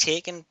 Anything to be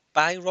taken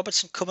by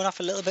Robertson coming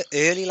off a little bit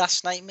early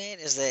last night, mate?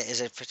 Was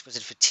it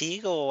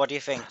fatigue or what do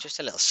you think? Just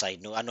a little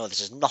side note. I know this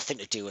has nothing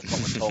to do with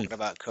what we're talking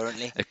about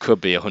currently. It could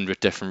be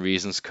 100 different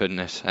reasons, couldn't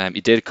it?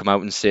 He did come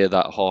out and say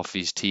that half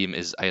his team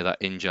is either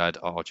injured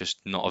or just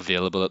not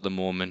available at the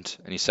moment.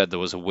 And he said there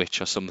was a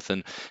witch or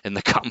something in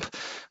the camp.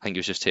 I think he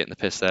was just taking the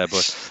piss there.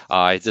 But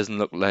it doesn't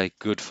look like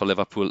good for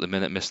Liverpool at the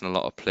minute, missing a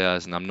lot of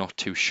players. And I'm not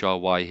too sure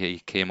why he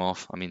came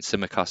off. I mean,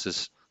 Tsimikas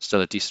is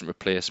still a decent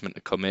replacement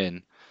to come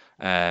in.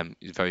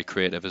 He's very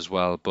creative as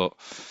well. But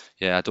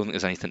yeah, I don't think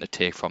there's anything to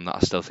take from that. I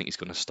still think he's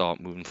going to start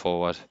moving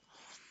forward.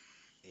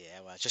 Yeah,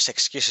 well, just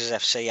excuses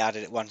FC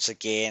added it once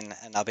again,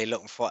 and I'll be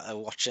looking forward to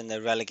watching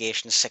the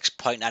relegation 6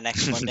 pointer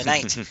next Monday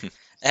night.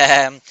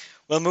 Um,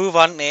 we'll move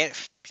on, mate.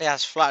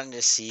 Players flat and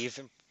deceive.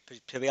 And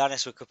to be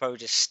honest, we could probably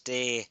just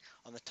stay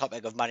on the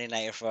topic of Man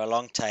United for a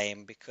long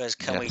time because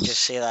can we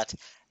just Yes. say that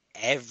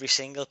every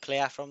single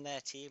player from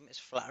their team is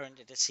flattering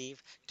to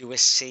deceive? Do we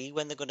see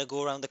when they're going to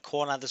go around the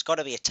corner? There's got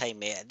to be a time,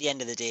 mate. At the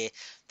end of the day,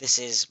 this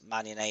is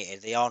Man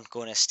United. They aren't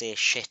going to stay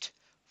shit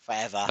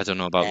forever. I don't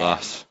know about Um,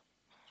 that.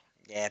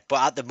 yeah,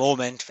 but at the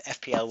moment,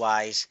 FPL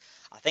wise,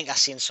 I think I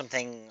seen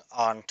something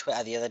on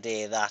Twitter the other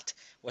day that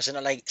wasn't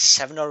it like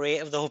 7 or 8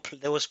 of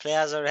those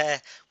players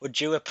were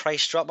due a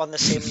price drop on the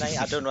same night.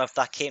 I don't know if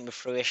that came to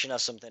fruition or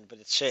something, but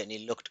it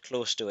certainly looked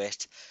close to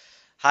it.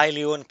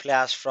 Highly owned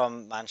players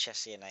from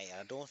Manchester United.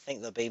 I don't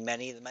think there'll be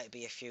many. There might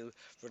be a few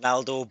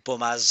Ronaldo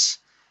bummers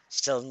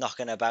still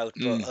knocking about,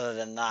 but Mm, other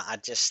than that, I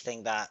just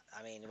think that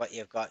I mean, what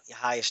you've got your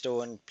highest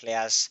owned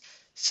players,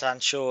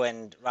 Sancho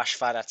and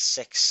Rashford at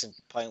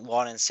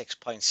 6.1 and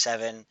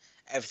 6.7.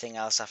 Everything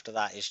else after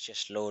that is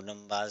just low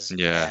numbers.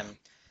 yeah.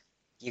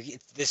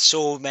 There's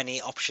so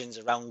many options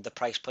around the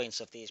price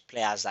points of these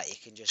players that you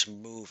can just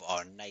move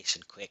on nice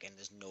and quick, and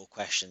there's no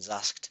questions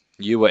asked.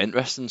 You were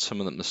interested in some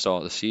of them at the start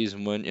of the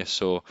season, weren't you?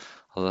 So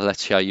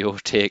let's hear your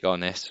take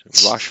on it.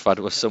 Rashford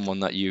was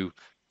someone that you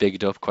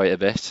bigged up quite a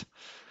bit.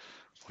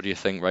 What do you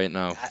think right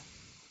now? I,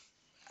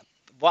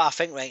 what I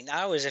think right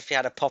now is if he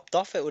had a popped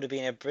off, it would have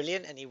been a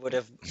brilliant, and he would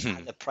have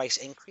had the price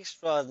increase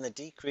rather than the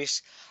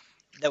decrease.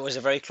 There was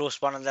a very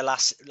close one in the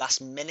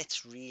last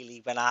minutes,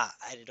 really, when I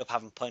ended up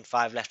having point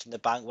 0.5 left in the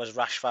bank. Was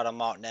Rashford or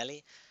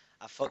Martinelli?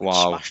 I fucking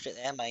Wow, smashed it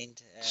there,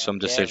 mind. some Yeah,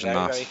 decision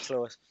very that. very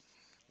close.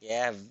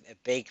 Yeah, a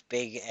big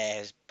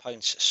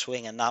points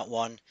swing in that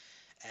one.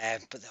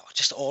 But they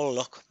just all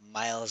look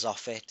miles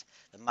off it.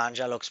 The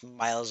manager looks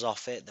miles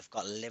off it. They've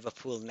got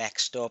Liverpool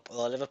next up.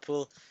 Although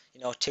Liverpool,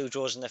 2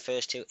 draws in the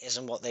first two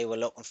isn't what they were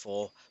looking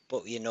for.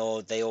 But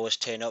they always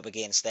turn up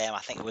against them. I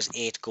think it was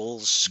 8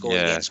 goals scored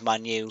Yeah, against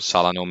Man U.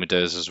 Salah normally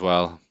does as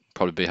well.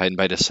 Probably be hiding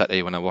by the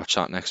city when I watch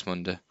that next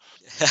Monday.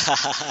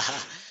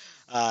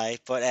 Aye,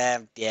 but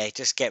yeah,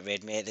 just get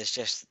rid, mate.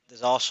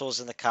 There's Arsenal's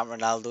in the camp.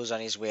 Ronaldo's on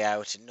his way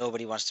out.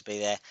 Nobody wants to be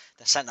there.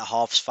 The centre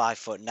half's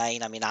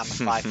 5'9". I mean, I'm a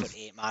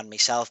 5'8" man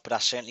myself, but I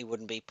certainly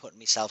wouldn't be putting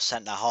myself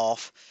centre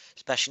half,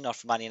 especially not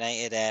for Man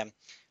United.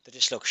 They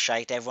just look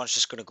shite. Everyone's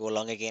just going to go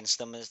along against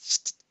them.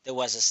 There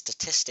was a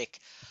statistic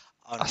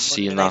I on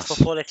Monday seen Night that.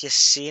 Football, if you've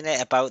seen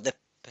it, about the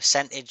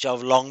percentage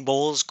of long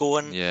balls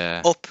going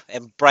Yeah, up,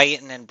 and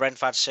Brighton and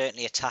Brentford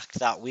certainly attacked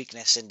that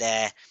weakness, and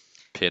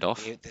paid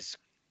off. you, there's,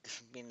 I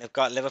mean, they've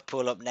got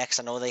Liverpool up next.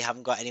 I know they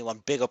haven't got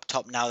anyone big up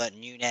top now that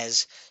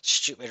Nunez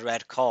stupid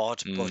red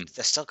card, but Mm,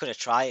 they're still going to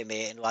try it,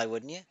 mate. And why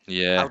wouldn't you?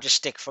 How yeah. would you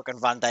stick fucking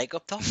Van Dijk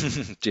up top?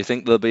 Do you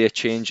think there'll be a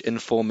change in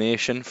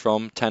formation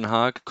from Ten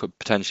Hag? Could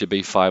potentially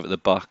be five at the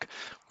back.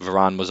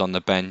 Varane was on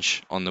the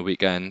bench on the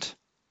weekend.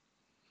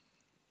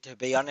 To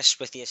be honest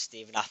with you,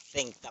 Stephen, I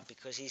think that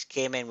because he's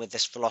came in with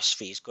this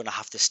philosophy, he's going to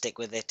have to stick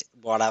with it,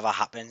 whatever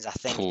happens. I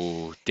think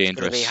Oh, it's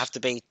going to be dangerous. have to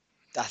be.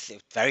 I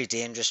think very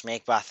dangerous,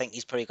 mate. But I think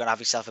he's probably going to have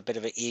himself a bit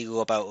of an ego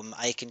about him.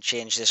 I can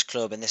change this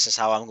club, and this is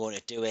how I'm going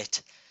to do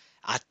it.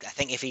 I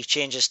think if he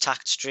changes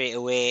tact straight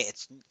away,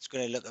 it's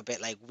going to look a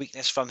bit like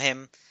weakness from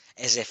him,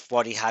 as if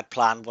what he had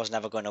planned was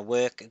never going to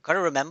work. You've got to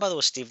remember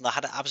though, Stephen, they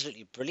had an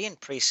absolutely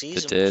brilliant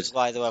They pre-season, which did. is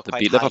why they were They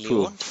quite beat highly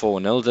Liverpool owned.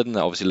 4-0, didn't they?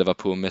 Obviously,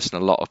 Liverpool missing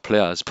a lot of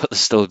players, but they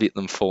still beat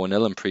them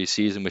 4-0 in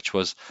pre-season, which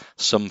was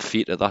some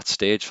feat at that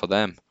stage for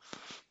them.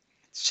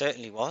 It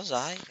certainly was,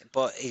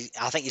 but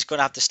I think he's going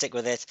to have to stick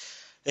with it.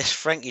 This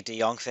Frankie De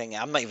Jong thing,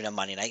 I'm not even a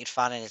Man United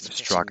fan, and it's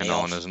It's pissing dragging me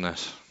on, off. isn't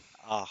it?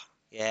 Oh.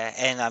 Yeah,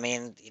 and I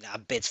mean,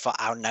 bids for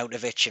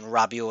Arnautovic and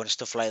Rabiot and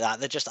stuff like that.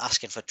 They're just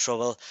asking for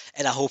trouble,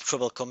 and I hope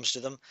trouble comes to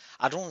them.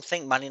 I don't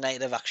think Man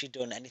United have actually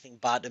done anything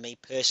bad to me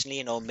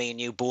personally. Me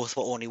and you both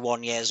were only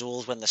 1 years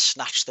old when they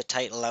snatched the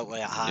title out of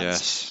our hands,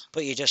 Yes.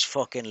 but you just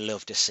fucking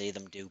love to see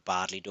them do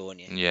badly, don't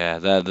you? Yeah,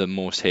 they're the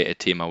most hated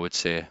team, I would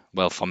say.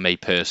 Well, for me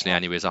personally, Oh,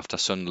 anyways, after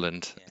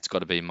Sunderland, yeah. it's got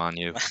to be Man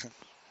U.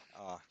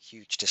 Oh,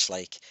 huge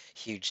dislike,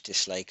 huge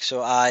dislike.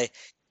 So I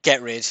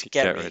get rid, get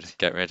Get rid. rid,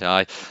 get rid.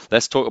 Aye.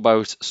 Let's talk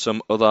about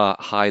some other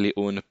highly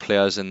owned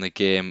players in the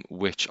game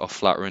which are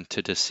flattering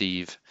to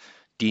deceive.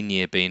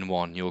 Digne being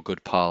one, your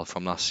good pal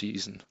from last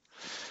season.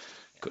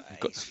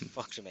 He's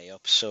fucked me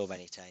up so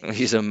many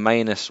He's times. a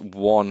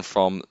 -1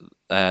 from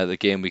the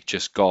game week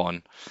just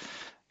gone.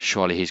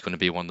 Surely he's going to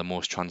be one of the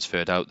most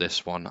transferred out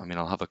this one. I mean,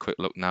 I'll have a quick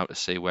look now to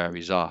see where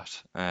he's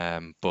at.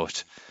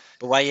 But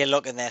But while you're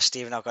looking there,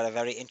 Stephen, I've got a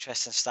very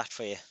interesting stat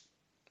for you.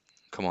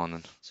 come on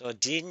then. So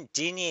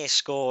Digne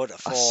scored I've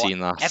for seen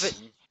that.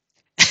 Everton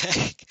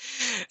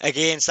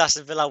against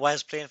Aston Villa while he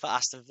was playing for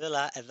Aston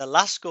Villa, and the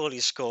last goal he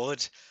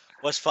scored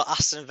was for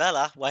Aston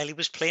Villa while he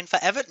was playing for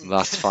Everton.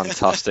 That's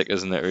fantastic,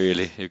 isn't it,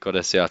 really? You've got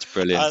to say that's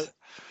brilliant.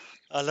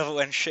 I, I love it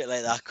when shit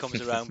like that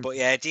comes around. But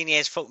yeah,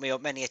 Dinier's fucked me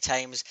up many a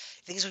times. The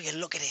thing is, when you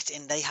look at it,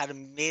 and they had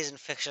amazing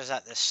fixtures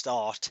at the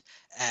start.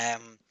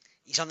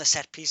 He's on the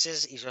set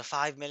pieces. He's a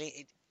 5 million.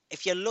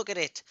 If you look at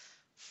it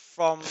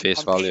from Face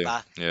on value.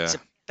 paper, he's Yeah. a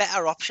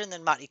better option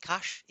than Matty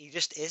Cash. He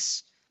just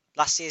is.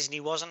 Last season he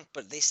wasn't,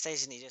 but this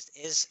season he just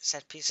is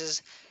set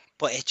pieces.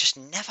 But it just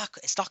never,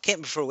 it's not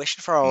came to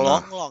fruition for a No.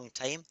 long, long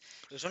time.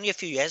 It was only a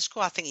few years ago.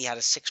 I think he had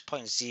a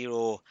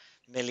 6.0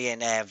 million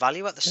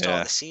value at the start of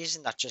Yeah. the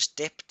season that just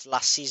dipped.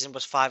 Last season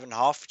was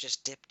 5.5,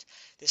 just dipped.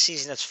 This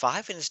season it's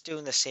 5 and it's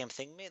doing the same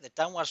thing, mate. The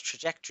downwards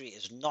trajectory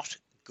is not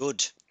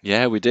good.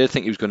 Yeah, we did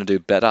think he was going to do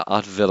better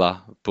at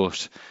Villa,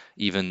 but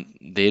even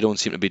they don't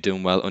seem to be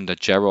doing well under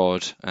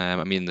Gerrard.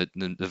 I mean,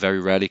 they very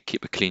rarely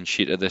keep a clean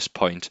sheet at this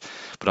point.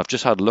 But I've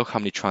just had a look how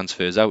many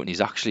transfers out, and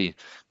he's actually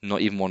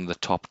not even one of the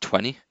top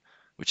 20,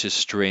 which is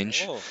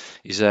strange. Oh,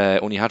 He's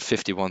only had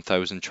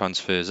 51,000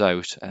 transfers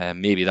out.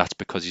 Maybe that's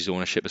because his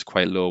ownership is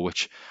quite low,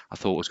 which I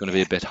thought was going to be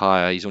a yeah. bit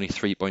higher. He's only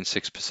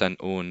 3.6%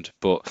 owned.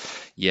 But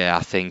yeah,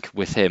 I think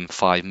with him,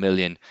 5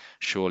 million,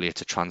 surely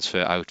it's a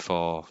transfer out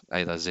for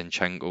either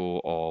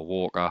Zinchenko or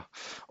Walker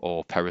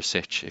or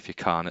Perisic if you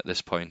can at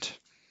this point.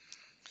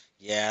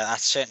 Yeah,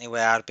 that's certainly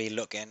where I'd be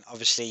looking.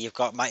 Obviously, you've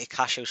got Matty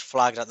Cash who's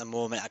flagged at the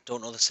moment. I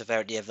don't know the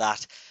severity of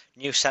that.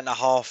 New centre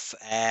half,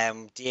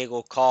 Diego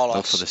Out for the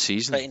Carlos,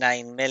 season?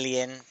 39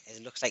 million.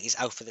 It looks like he's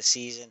out for the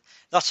season.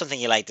 Not something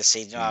you like to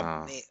see.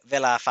 No.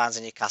 Villa fans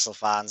and Newcastle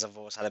fans have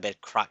always had a bit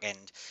of crack, and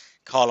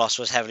Carlos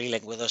was heavily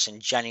linked with us in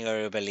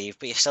January, I believe.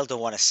 But you still don't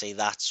want to see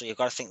that. So you've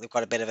got to think they've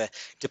got a bit of a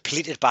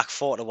depleted back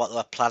four to what they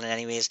were planning,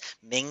 anyways.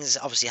 Mings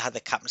obviously had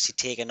the captaincy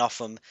taken off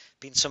him.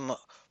 Been some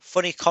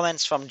funny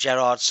comments from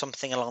Gerard,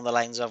 something along the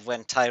lines of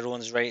when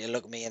Tyrone's ready to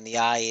look me in the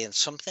eye, and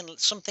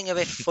something a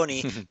bit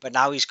funny. But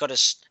now he's got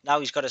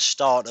to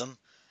start him.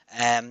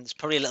 There's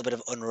probably a little bit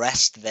of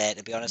unrest there,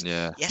 to be honest.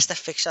 Yeah. Yes, the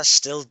fixtures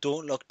still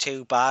don't look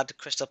too bad.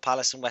 Crystal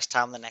Palace and West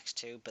Ham the next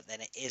two, but then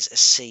it is a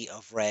sea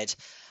of red.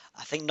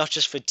 I think not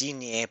just for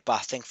Digne, but I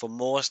think for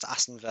most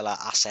Aston Villa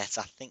assets,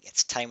 I think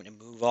it's time to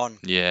move on.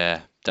 Yeah,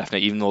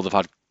 definitely. Even though they've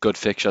had good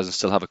fixtures and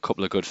still have a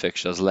couple of good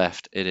fixtures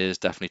left, it is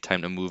definitely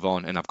time to move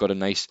on. And I've got a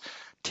nice,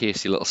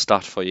 tasty little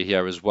stat for you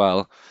here as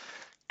well.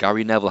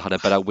 Gary Neville had a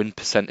better win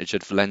percentage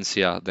at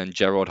Valencia than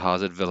Gerrard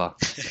has at Villa.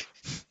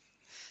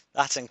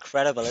 That's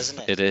incredible,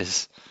 isn't It it?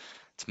 is.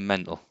 It's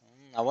mental.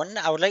 I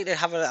wonder. I would like to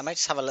have a. I might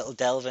just have a little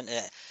delve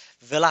into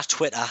Villa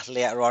Twitter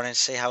later on and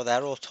see how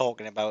they're all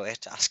talking about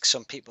it. Ask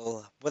some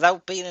people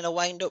without being in a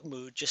wind-up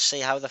mood, just see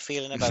how they're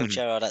feeling about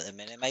Gerrard at the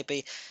minute. It might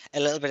be a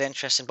little bit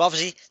interesting. But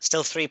obviously,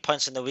 still 3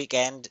 points in the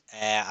weekend.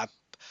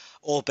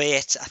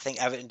 Albeit, I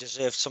think Everton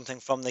deserved something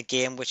from the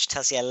game, which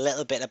tells you a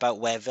little bit about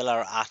where Villa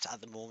are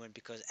at the moment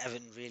because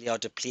Everton really are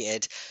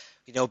depleted.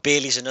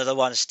 Bailey's another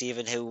one,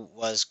 Stephen, who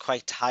was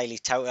quite highly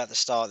touted at the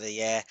start of the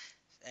year.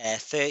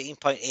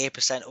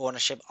 13.8%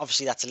 ownership.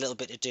 Obviously, that's a little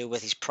bit to do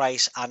with his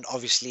price, and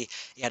obviously,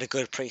 he had a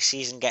good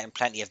pre-season, getting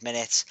plenty of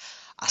minutes.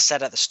 I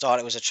said at the start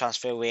it was a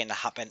transfer waiting to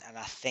happen, and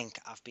I think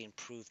I've been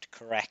proved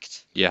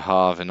correct. You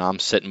have, and I'm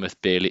sitting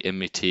with Bailey in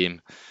my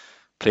team.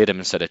 Played him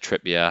instead of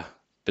Trippier.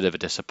 Bit of a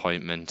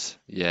disappointment.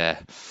 Yeah.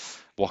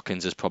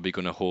 Watkins is probably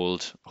going to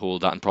hold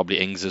that, and probably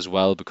Ings as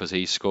well because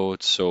he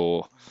scored.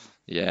 So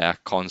yeah,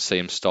 I can't see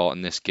him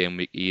starting this game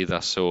week either.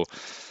 So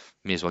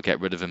may as well get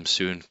rid of him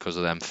soon because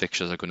of them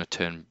fixtures are going to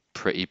turn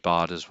pretty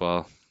bad as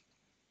well.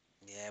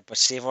 Yeah, but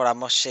Steve, what I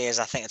must say is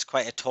I think it's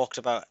quite a talked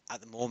about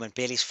at the moment.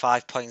 Bailey's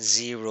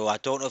 5.0. I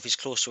don't know if he's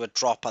close to a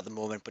drop at the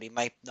moment, but he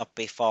might not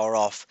be far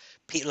off.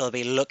 People will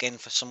be looking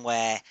for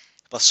someone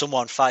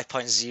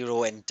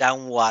 5.0 and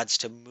downwards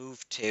to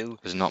move to.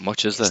 There's not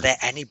much, is Is there?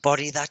 there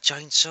anybody that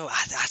joins? So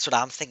that's what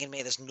I'm thinking,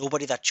 mate. There's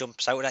nobody that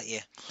jumps out at you.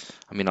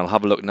 I mean, I'll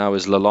have a look now.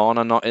 Is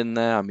Lallana not in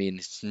there? I mean,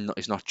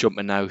 he's not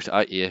jumping out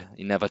at you.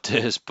 He never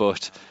does.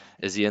 But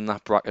is he in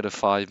that bracket of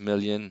 5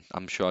 million?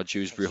 I'm sure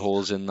Dewsbury Yeah,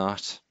 Hall's in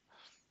that.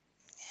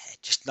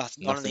 Just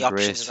none of Nothing the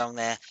options great. around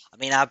there. I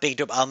mean, I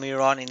bigged up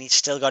Almiron, and he's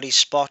still got his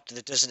spot.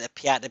 There doesn't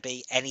appear to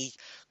be any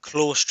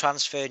close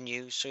transfer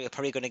news, so you're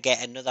probably going to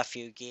get another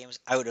few games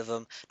out of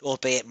him,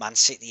 albeit Man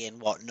City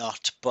and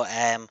whatnot. But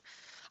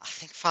I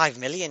think 5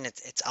 million.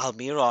 It's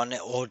Almiron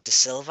or De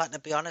Silva, to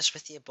be honest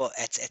with you. But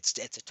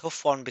it's a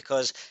tough one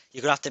because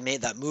you're gonna have to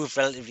make that move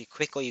relatively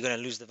quick, or you're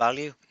gonna lose the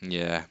value.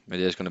 Yeah, it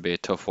is going to be a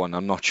tough one.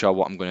 I'm not sure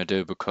what I'm going to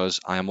do because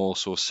I am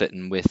also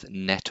sitting with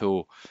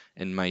Neto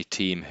in my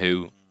team,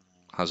 who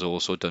has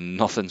also done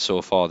nothing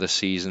so far this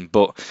season.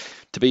 But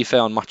to be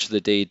fair, on Match of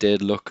the Day, he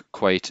did look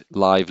quite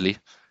lively.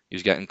 He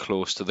was getting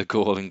close to the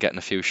goal and getting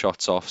a few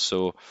shots off.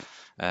 So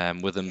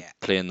with him Yeah.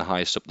 playing the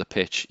highest up the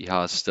pitch, he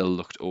has still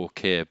looked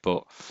okay.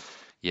 But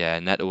yeah,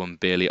 Neto and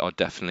Bailey are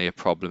definitely a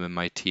problem in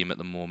my team at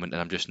the moment,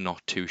 and I'm just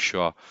not too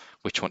sure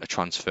which one to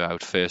transfer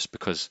out first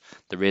because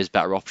there is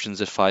better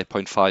options at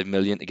 5.5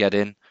 million to get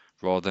in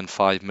rather than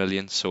 5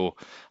 million. So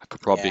I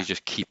could probably Yeah.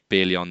 just keep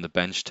Bailey on the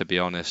bench to be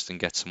honest and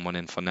get someone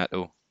in for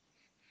Neto.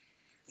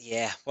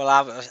 Yeah, well,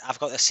 I've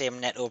got the same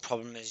Neto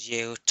problem as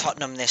you.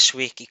 Tottenham this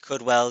week, he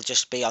could well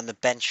just be on the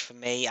bench for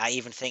me. I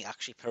even think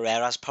actually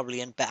Pereira's probably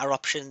a better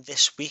option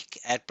this week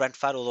at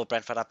Brentford, although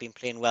Brentford have been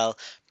playing well.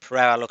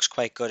 Pereira looks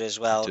quite good as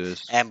It well.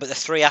 does. But the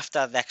three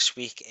after next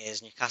week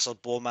is Newcastle,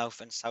 Bournemouth,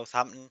 and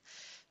Southampton.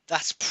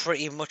 That's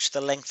pretty much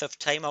the length of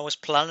time I was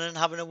planning on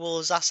having a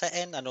Wolves asset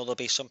in. I know there'll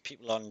be some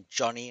people on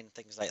Johnny and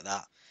things like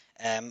that.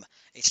 Um,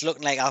 it's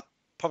looking like I'll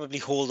probably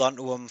hold on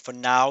to him for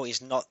now.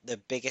 He's not the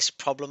biggest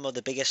problem or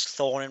the biggest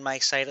thorn in my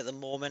side at the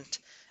moment.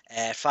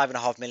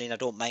 5.5 million, I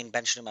don't mind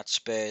benching him at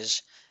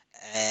Spurs.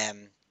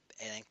 Um,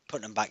 and then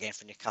putting him back in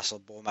for Newcastle,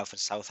 Bournemouth, and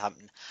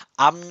Southampton.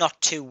 I'm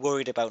not too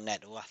worried about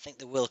Neto. I think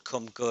they will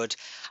come good.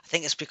 I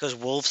think it's because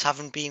Wolves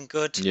haven't been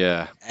good.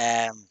 Yeah,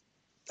 Um,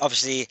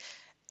 Obviously,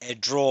 a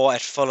draw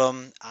at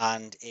Fulham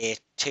and a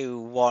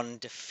 2-1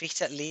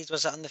 defeat at Leeds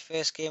was that in the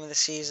first game of the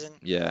season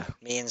yeah,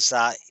 means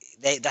that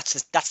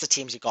that's the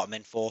teams you got them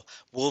in for.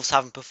 Wolves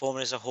haven't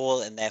performed as a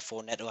whole, and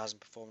therefore Neto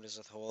hasn't performed as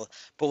a whole.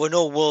 But we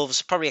know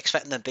Wolves probably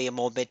expecting them to be a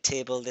more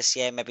mid-table this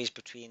year. Maybe it's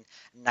between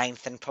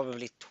ninth and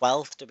probably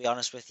 12th. To be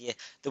honest with you,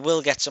 they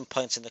will get some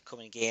points in the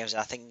coming games,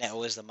 and I think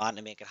Neto is the man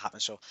to make it happen.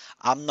 So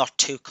I'm not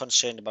too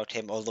concerned about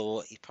him,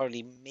 although he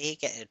probably may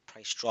get a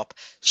price drop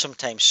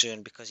sometime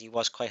soon because he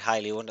was quite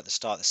highly owned at the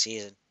start of the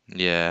season.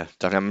 yeah.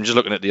 Definitely. I'm just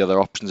looking at the other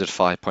options at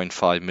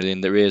 5.5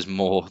 million. There is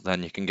more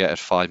than you can get at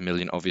 5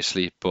 million,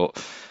 obviously,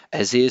 but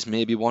Eze is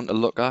maybe one to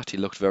look at. He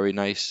looked very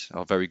nice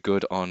or very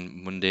good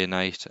on Monday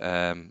night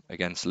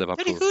against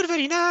Very Liverpool. good,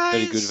 very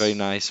Very good, very nice.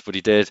 nice. But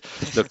he did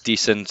look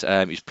decent.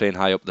 He's playing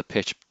high up the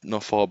pitch,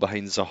 not far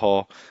behind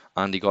Zaha,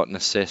 and he got an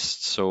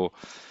assist. So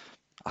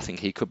I think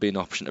he could be an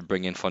option to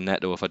bring in for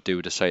Neto if I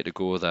do decide to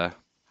go there.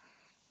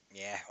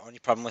 Yeah, only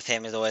problem with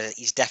him is though is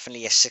he's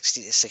definitely a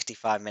 60 to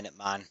 65 minute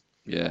man.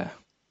 Yeah,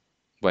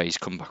 where he's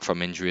come back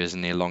from injury,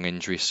 isn't he? A long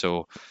injury,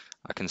 so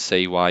I can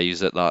see why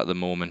he's at that at the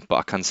moment. But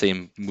I can see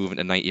him moving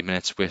to 90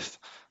 minutes with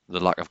the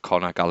lack of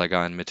Conor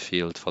Gallagher in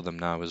midfield for them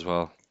now as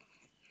well.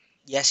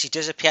 Yes, he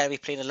does appear to be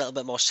playing a little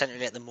bit more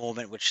centrally at the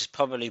moment, which is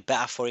probably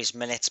better for his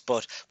minutes.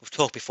 But we've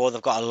talked before,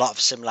 they've got a lot of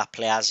similar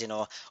players.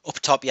 Up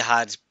top you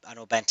had, I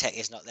know Benteke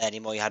is not there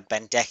anymore. You had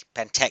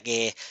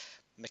Benteke,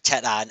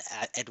 Mateta and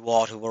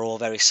Edouard, who were all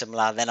very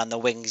similar. Then on the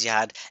wings, you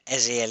had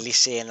Eze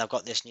Elise, and they've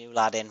got this new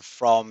lad in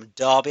from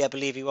Derby, I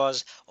believe he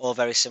was. All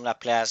very similar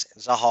players.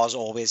 Zaha's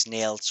always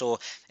nailed. So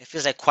it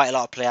feels like quite a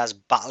lot of players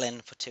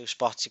battling for two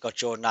spots. You've got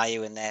Jordan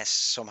Ayew in there,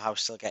 somehow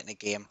still getting a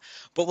game.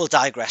 But we'll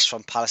digress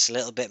from Palace a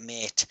little bit,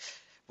 mate.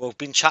 We've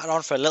been chatting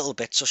on for a little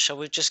bit, so shall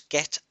we just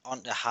get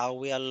on to how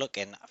we are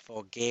looking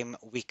for game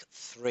week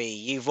 3?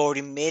 You've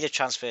already made a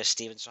transfer,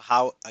 Stephen, so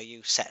how are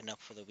you setting up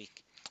for the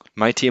week?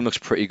 My team looks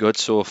pretty good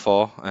so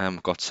far.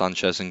 Got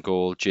Sanchez in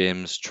goal,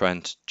 James,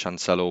 Trent,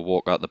 Cancelo,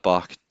 Walker at the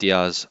back,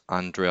 Diaz,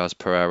 Andreas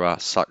Pereira,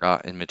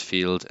 Saka in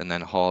midfield, and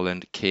then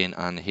Haaland, Kane,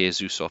 and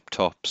Jesus up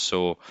top.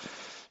 So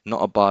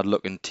not a bad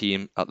looking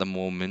team at the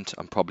moment.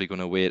 I'm probably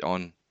going to wait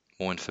on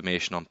more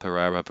information on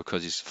Pereira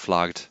because he's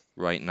flagged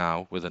right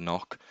now with a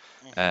knock.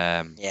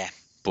 Um, Yeah.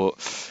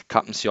 but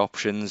captaincy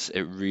options,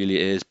 it really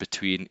is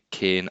between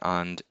Kane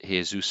and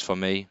Jesus for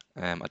me.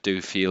 I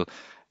do feel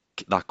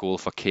that goal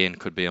for Kane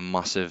could be a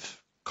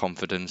massive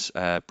confidence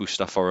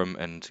booster for him,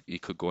 and he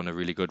could go on a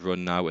really good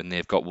run now. And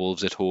they've got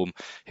Wolves at home,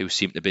 who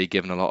seem to be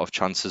giving a lot of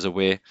chances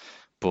away.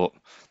 But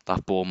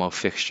that Bournemouth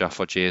fixture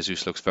for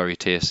Jesus looks very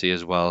tasty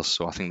as well,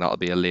 so I think that'll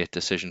be a late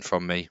decision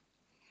from me.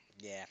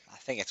 Yeah, I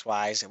think it's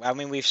wise. I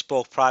mean, we've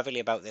spoke privately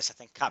about this. I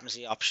think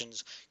captaincy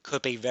options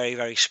could be very,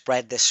 very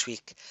spread this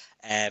week.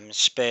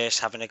 Spurs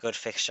having a good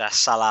fixture,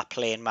 Salah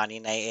playing Man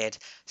United,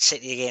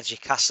 City against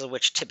Newcastle,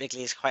 which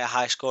typically is quite a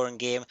high-scoring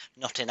game,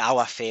 not in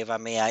our favour,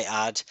 may I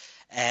add.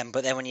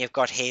 But then when you've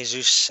got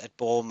Jesus at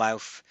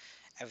Bournemouth,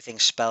 everything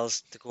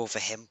spells to go for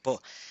him. But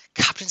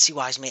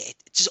captaincy-wise, mate,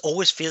 it just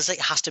always feels like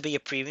it has to be your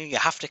premium. You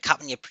have to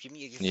captain your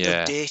premium. You feel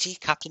Yeah, dirty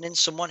captaining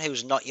someone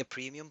who's not your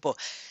premium, but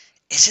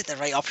is it the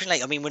right option?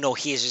 Like, I mean, we know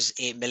Hayes is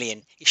 8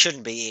 million. He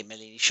shouldn't be 8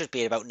 million. He should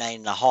be about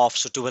 9.5.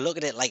 So do we look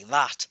at it like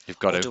that? You've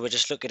got Or to. do we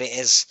just look at it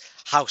as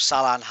how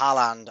Salah and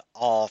Haaland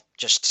are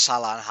just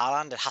Salah and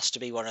Haaland? It has to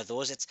be one of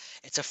those.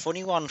 It's a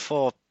funny one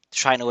for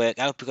trying to work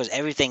out because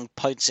everything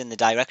points in the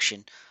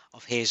direction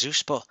of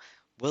Jesus, but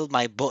will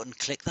my button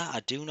click that? I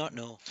do not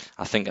know.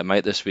 I think it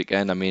might this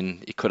weekend. I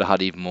mean, he could have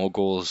had even more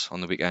goals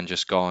on the weekend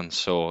just gone,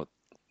 so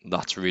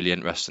that's really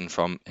interesting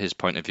from his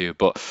point of view.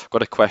 But I've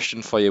got a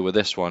question for you with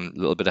this one, a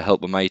little bit of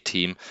help with my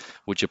team.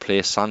 Would you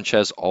play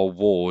Sanchez or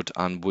Ward,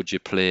 and would you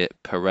play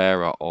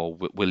Pereira or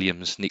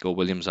Williams, Nico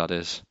Williams, that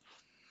is?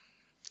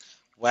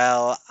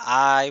 Well,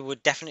 I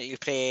would definitely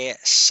play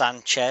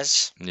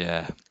Sanchez.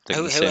 Yeah, I think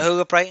Who the who same. who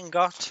have Brighton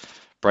got?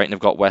 Brighton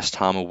have got West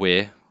Ham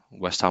away.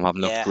 West Ham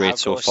haven't looked Yeah, great I'll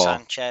so go far,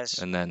 Sanchez.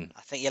 and then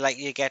I think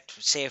you get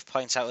save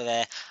points out of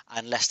there,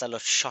 and Leicester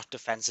look shot they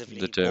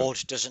defensively. do.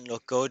 Ward doesn't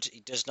look good. He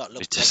does not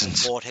look It like the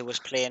doesn't. Ward who was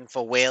playing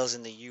for Wales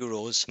in the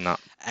Euros. Nah.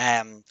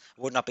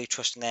 Would not be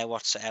trusting there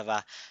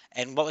whatsoever.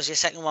 And what was your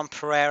second one,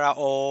 Pereira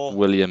or?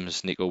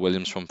 Williams, Nico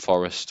Williams from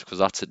Forest, because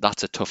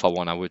that's a tougher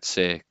one, I would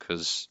say,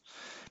 because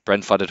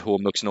Brentford at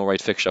home looks an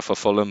alright fixture for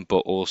Fulham, but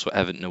also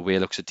Everton away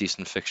looks a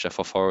decent fixture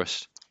for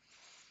Forest.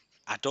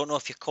 I don't know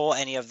if you caught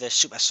any of the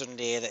Super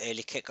Sunday, the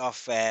early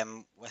kickoff,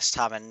 West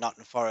Ham and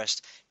Nottingham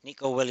Forest.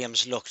 Nico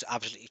Williams looked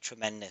absolutely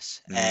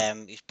tremendous.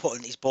 Mm. He's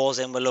putting his balls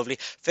in were lovely.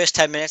 First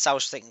 10 minutes, I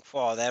was thinking,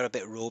 "Wow, they're a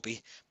bit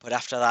ropey," but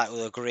after that,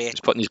 they were great.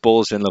 He's putting his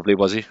balls in lovely,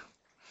 was he?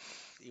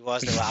 They were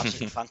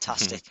absolutely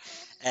fantastic.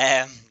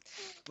 Um,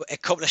 but a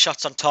couple of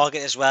shots on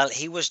target as well.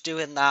 He was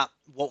doing that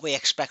what we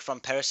expect from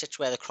Perisic,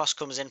 where the cross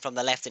comes in from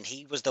the left, and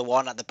he was the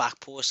one at the back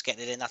post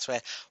getting it in. That's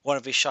where one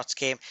of his shots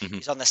came. Hmm.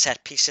 He's on the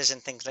set pieces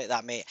and things like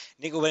that, mate.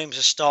 Nico Williams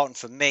is starting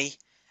for me.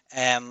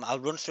 I'll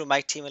run through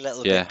my team a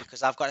little Yeah, bit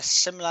because I've got a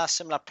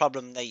similar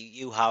problem that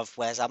you have,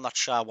 whereas I'm not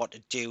sure what to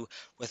do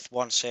with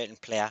one certain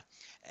player.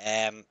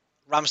 Um,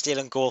 Ramsdale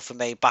and goal for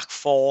me. Back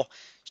four: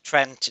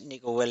 Trent,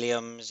 Nico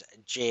Williams,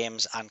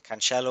 James, and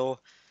Cancelo.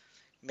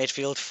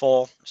 Midfield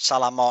four: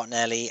 Salah,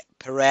 Martinelli,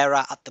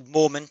 Pereira at the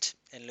moment,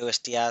 and Luis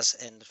Diaz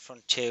in the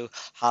front two: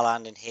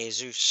 Haaland and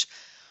Jesus.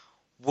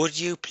 Would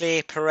you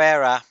play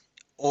Pereira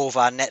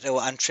over Neto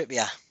and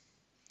Trippier?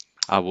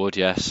 I would,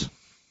 yes.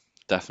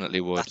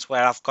 Definitely would. That's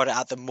where I've got it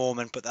at the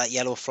moment, but that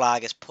yellow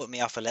flag has put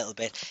me off a little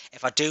bit.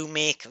 If I do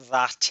make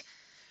that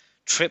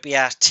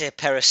Trippier to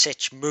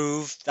Perisic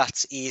move,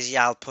 that's easy.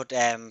 I'll put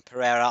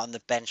Pereira on the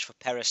bench for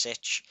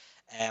Perisic.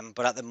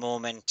 But at the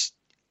moment,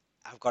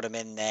 I've got him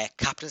in there.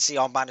 Captaincy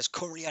armband is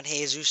currently on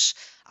Jesus.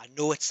 I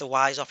know it's the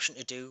wise option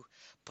to do,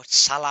 but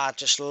Salah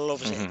just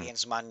loves it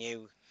against Man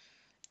U.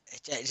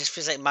 It just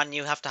feels like Man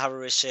U have to have a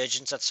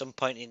resurgence at some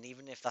point, and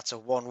even if that's a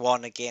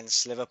 1-1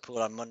 against Liverpool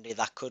on Monday,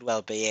 that could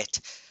well be it.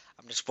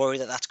 I'm just worried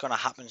that that's going to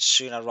happen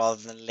sooner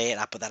rather than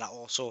later. But then I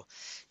also,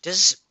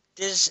 does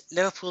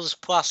Liverpool's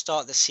poor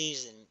start of the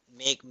season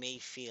make me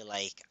feel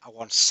like I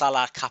want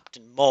Salah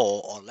captain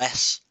more or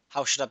less?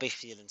 How should I be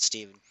feeling,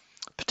 Stephen?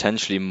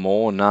 Potentially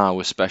more now,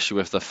 especially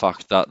with the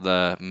fact that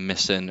they're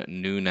missing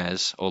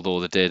Nunes, although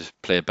they did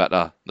play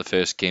better the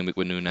first game week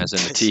with Nunes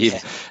in the team.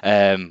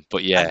 Yeah,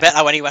 But and yeah,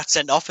 better when he got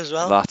sent off as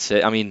well. that's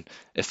it. I mean,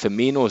 if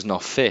Firmino's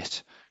not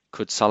fit,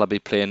 could Salah be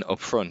playing up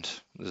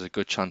front? There's a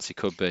good chance he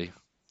could be.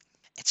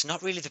 It's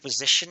not really the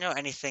position or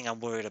anything I'm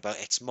worried about.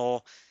 It's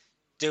more,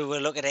 do we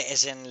look at it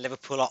as in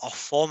Liverpool are off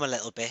form a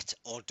little bit,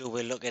 or do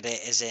we look at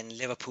it as in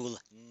Liverpool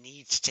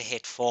needs to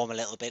hit form a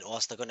little bit, or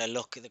else they're going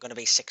to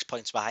be 6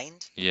 points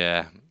behind?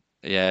 Yeah,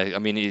 yeah. I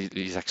mean,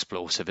 he's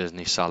explosive, isn't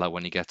he, Salah,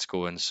 when he gets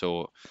going?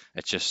 So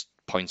it's just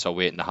points are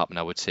waiting to happen,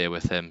 I would say,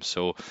 with him.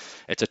 So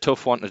it's a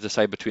tough one to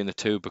decide between the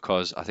two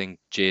because I think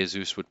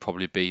Jesus would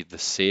probably be the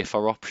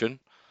safer option.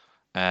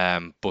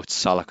 But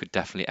Salah could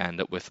definitely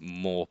end up with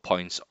more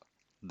points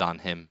than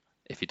him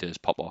if he does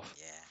pop off.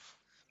 Yeah.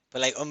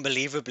 But like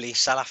unbelievably,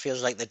 Salah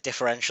feels like the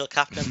differential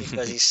captain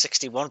because he's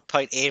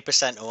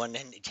 61.8% owned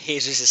and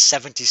Jesus is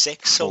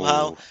 76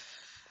 somehow. Oh,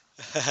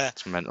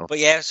 it's mental. But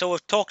yeah, so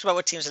we've talked about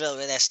what teams a little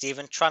bit there,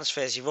 Stephen.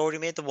 Transfers, you've already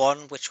made the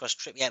one, which was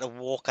Trippier to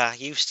Walker.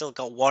 You've still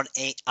got one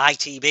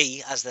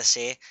ITB, as they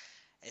say.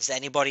 Is there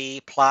anybody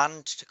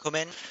planned to come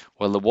in?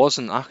 Well, there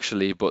wasn't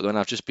actually, but then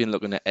I've just been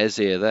looking at Eze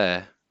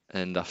there,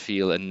 and I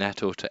feel a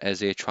Neto to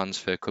Eze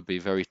transfer could be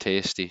very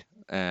tasty.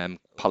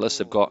 Palace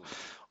have got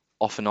Oh,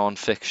 off and on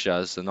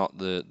fixtures. They're not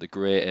the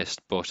greatest,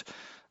 but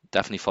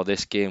definitely for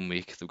this game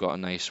week, they've got a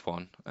nice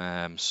one.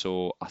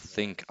 So I yeah,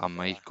 think I yeah.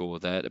 might go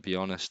there, to be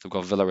honest. They've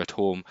got Villa at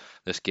home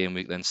this game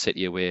week, then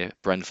City away,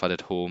 Brentford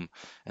at home,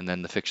 and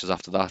then the fixtures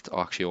after that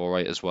are actually all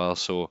right as well.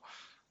 So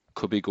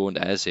could be going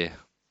to Eze.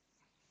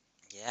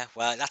 Yeah,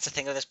 well, that's the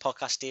thing with this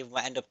podcast, Steve.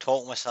 We end up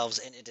talking ourselves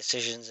into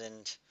decisions,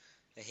 and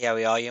here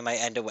we are. You might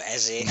end up with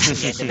Eze at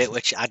the end of it,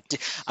 which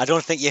I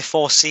don't think you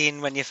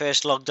foreseen when you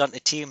first logged onto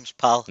Teams,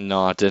 pal.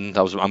 No, I didn't.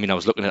 I was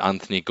looking at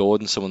Anthony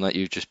Gordon, someone that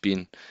you've just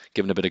been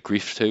giving a bit of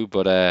grief to,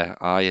 but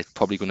it's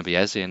probably going to be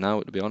Eze now,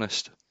 to be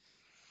honest.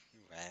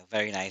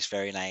 Very nice,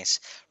 very nice.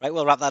 Right,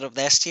 we'll wrap that up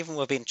there, Stephen.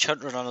 We've been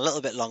chuntering on a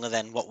little bit longer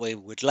than what we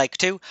would like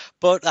to,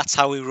 but that's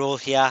how we roll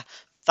here.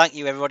 thank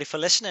you everybody for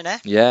listening.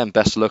 Yeah, and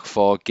best of luck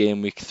for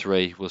game week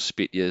 3. We'll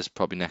speak to you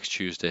probably next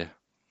Tuesday.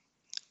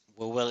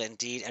 We will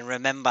indeed. And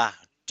remember,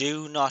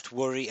 do not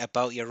worry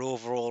about your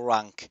overall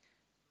rank.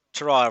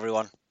 Ta-ra,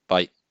 everyone.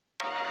 Bye.